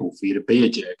enough people for you to be a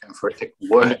jerk and for it to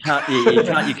work.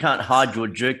 You can't hide your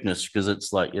jerkness, because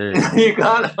it's like, yeah. You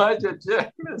can't hide your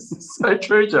jerkness. It's so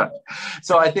true, Joe.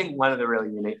 So I think one of the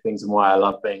really unique things and why I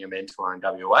love being a mentor in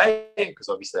WA, because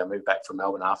obviously I moved back from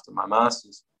Melbourne after my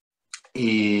master's,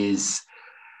 is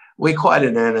we're quite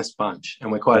an earnest bunch,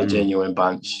 and we're quite a genuine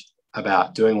bunch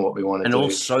about doing what we want to do. And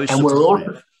also and we're all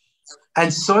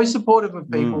so supportive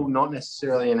of people, not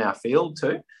necessarily in our field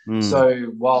too.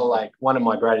 So while like one of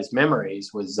my greatest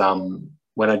memories was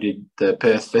when I did the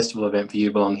Perth Festival event for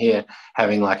You Belong Here,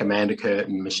 having like Amanda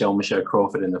Curtin, Michelle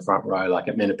Crawford in the front row, like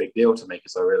it meant a big deal to me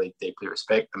because I really deeply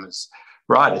respect them as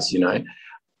writers, you know.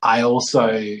 I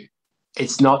also,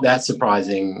 it's not that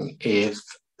surprising if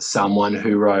someone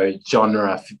who wrote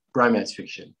genre romance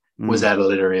fiction was at a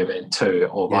literary event too,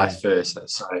 or vice versa.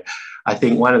 So I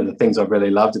think one of the things I've really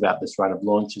loved about this run of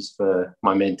launches for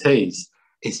my mentees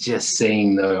is just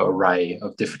seeing the array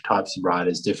of different types of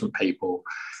writers, different people,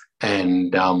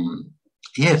 and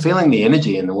feeling the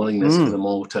energy and the willingness for them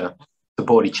all to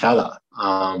support each other.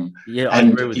 I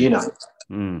agree with you.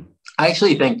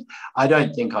 I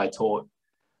don't think I taught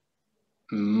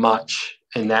much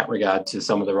in that regard to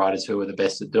some of the writers who were the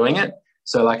best at doing it.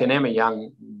 So like an Emma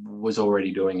Young was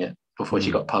already doing it before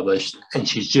she got published, and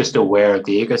she's just aware of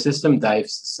the ecosystem.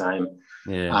 Dave's the same,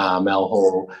 Mel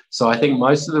Hall. So I think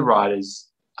most of the writers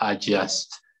are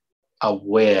just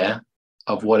aware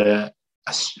of what a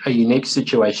unique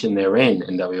situation they're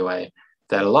in WA,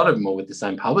 that a lot of them are with the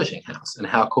same publishing house, and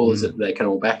how cool is it that they can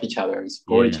all back each other and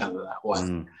support each other that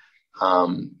way.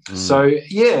 So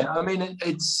I mean,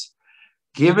 it's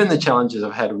given the challenges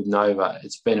I've had with Nova,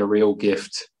 it's been a real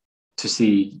gift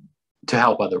to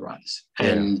help other writers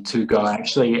and to go,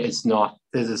 actually, it's not,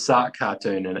 there's a Sark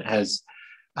cartoon and it has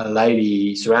a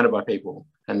lady surrounded by people,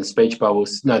 and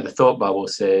the thought bubble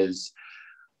says,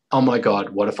 oh my God,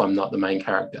 what if I'm not the main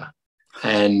character?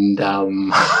 And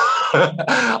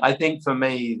I think for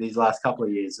me, these last couple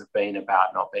of years have been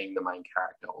about not being the main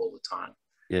character all the time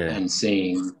and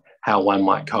seeing how one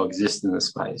might coexist in the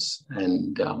space.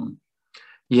 And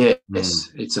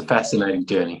it's a fascinating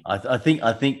journey. I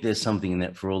think there's something in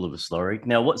that for all of us, Laurie.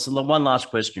 Now, what's the one last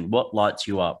question? What lights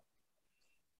you up?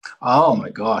 Oh my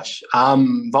gosh,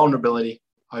 vulnerability,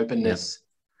 openness.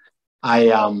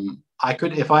 I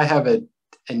could, if I have an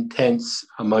intense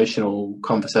emotional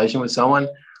conversation with someone,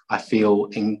 I feel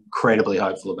incredibly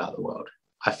hopeful about the world.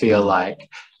 I feel like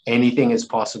anything is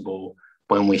possible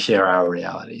when we share our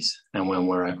realities and when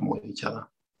we're open with each other.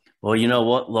 Well, you know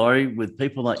what, Laurie, with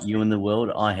people like you in the world,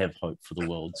 I have hope for the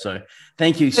world. So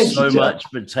thank you so much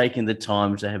for taking the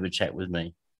time to have a chat with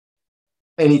me.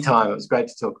 Anytime. It was great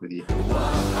to talk with you.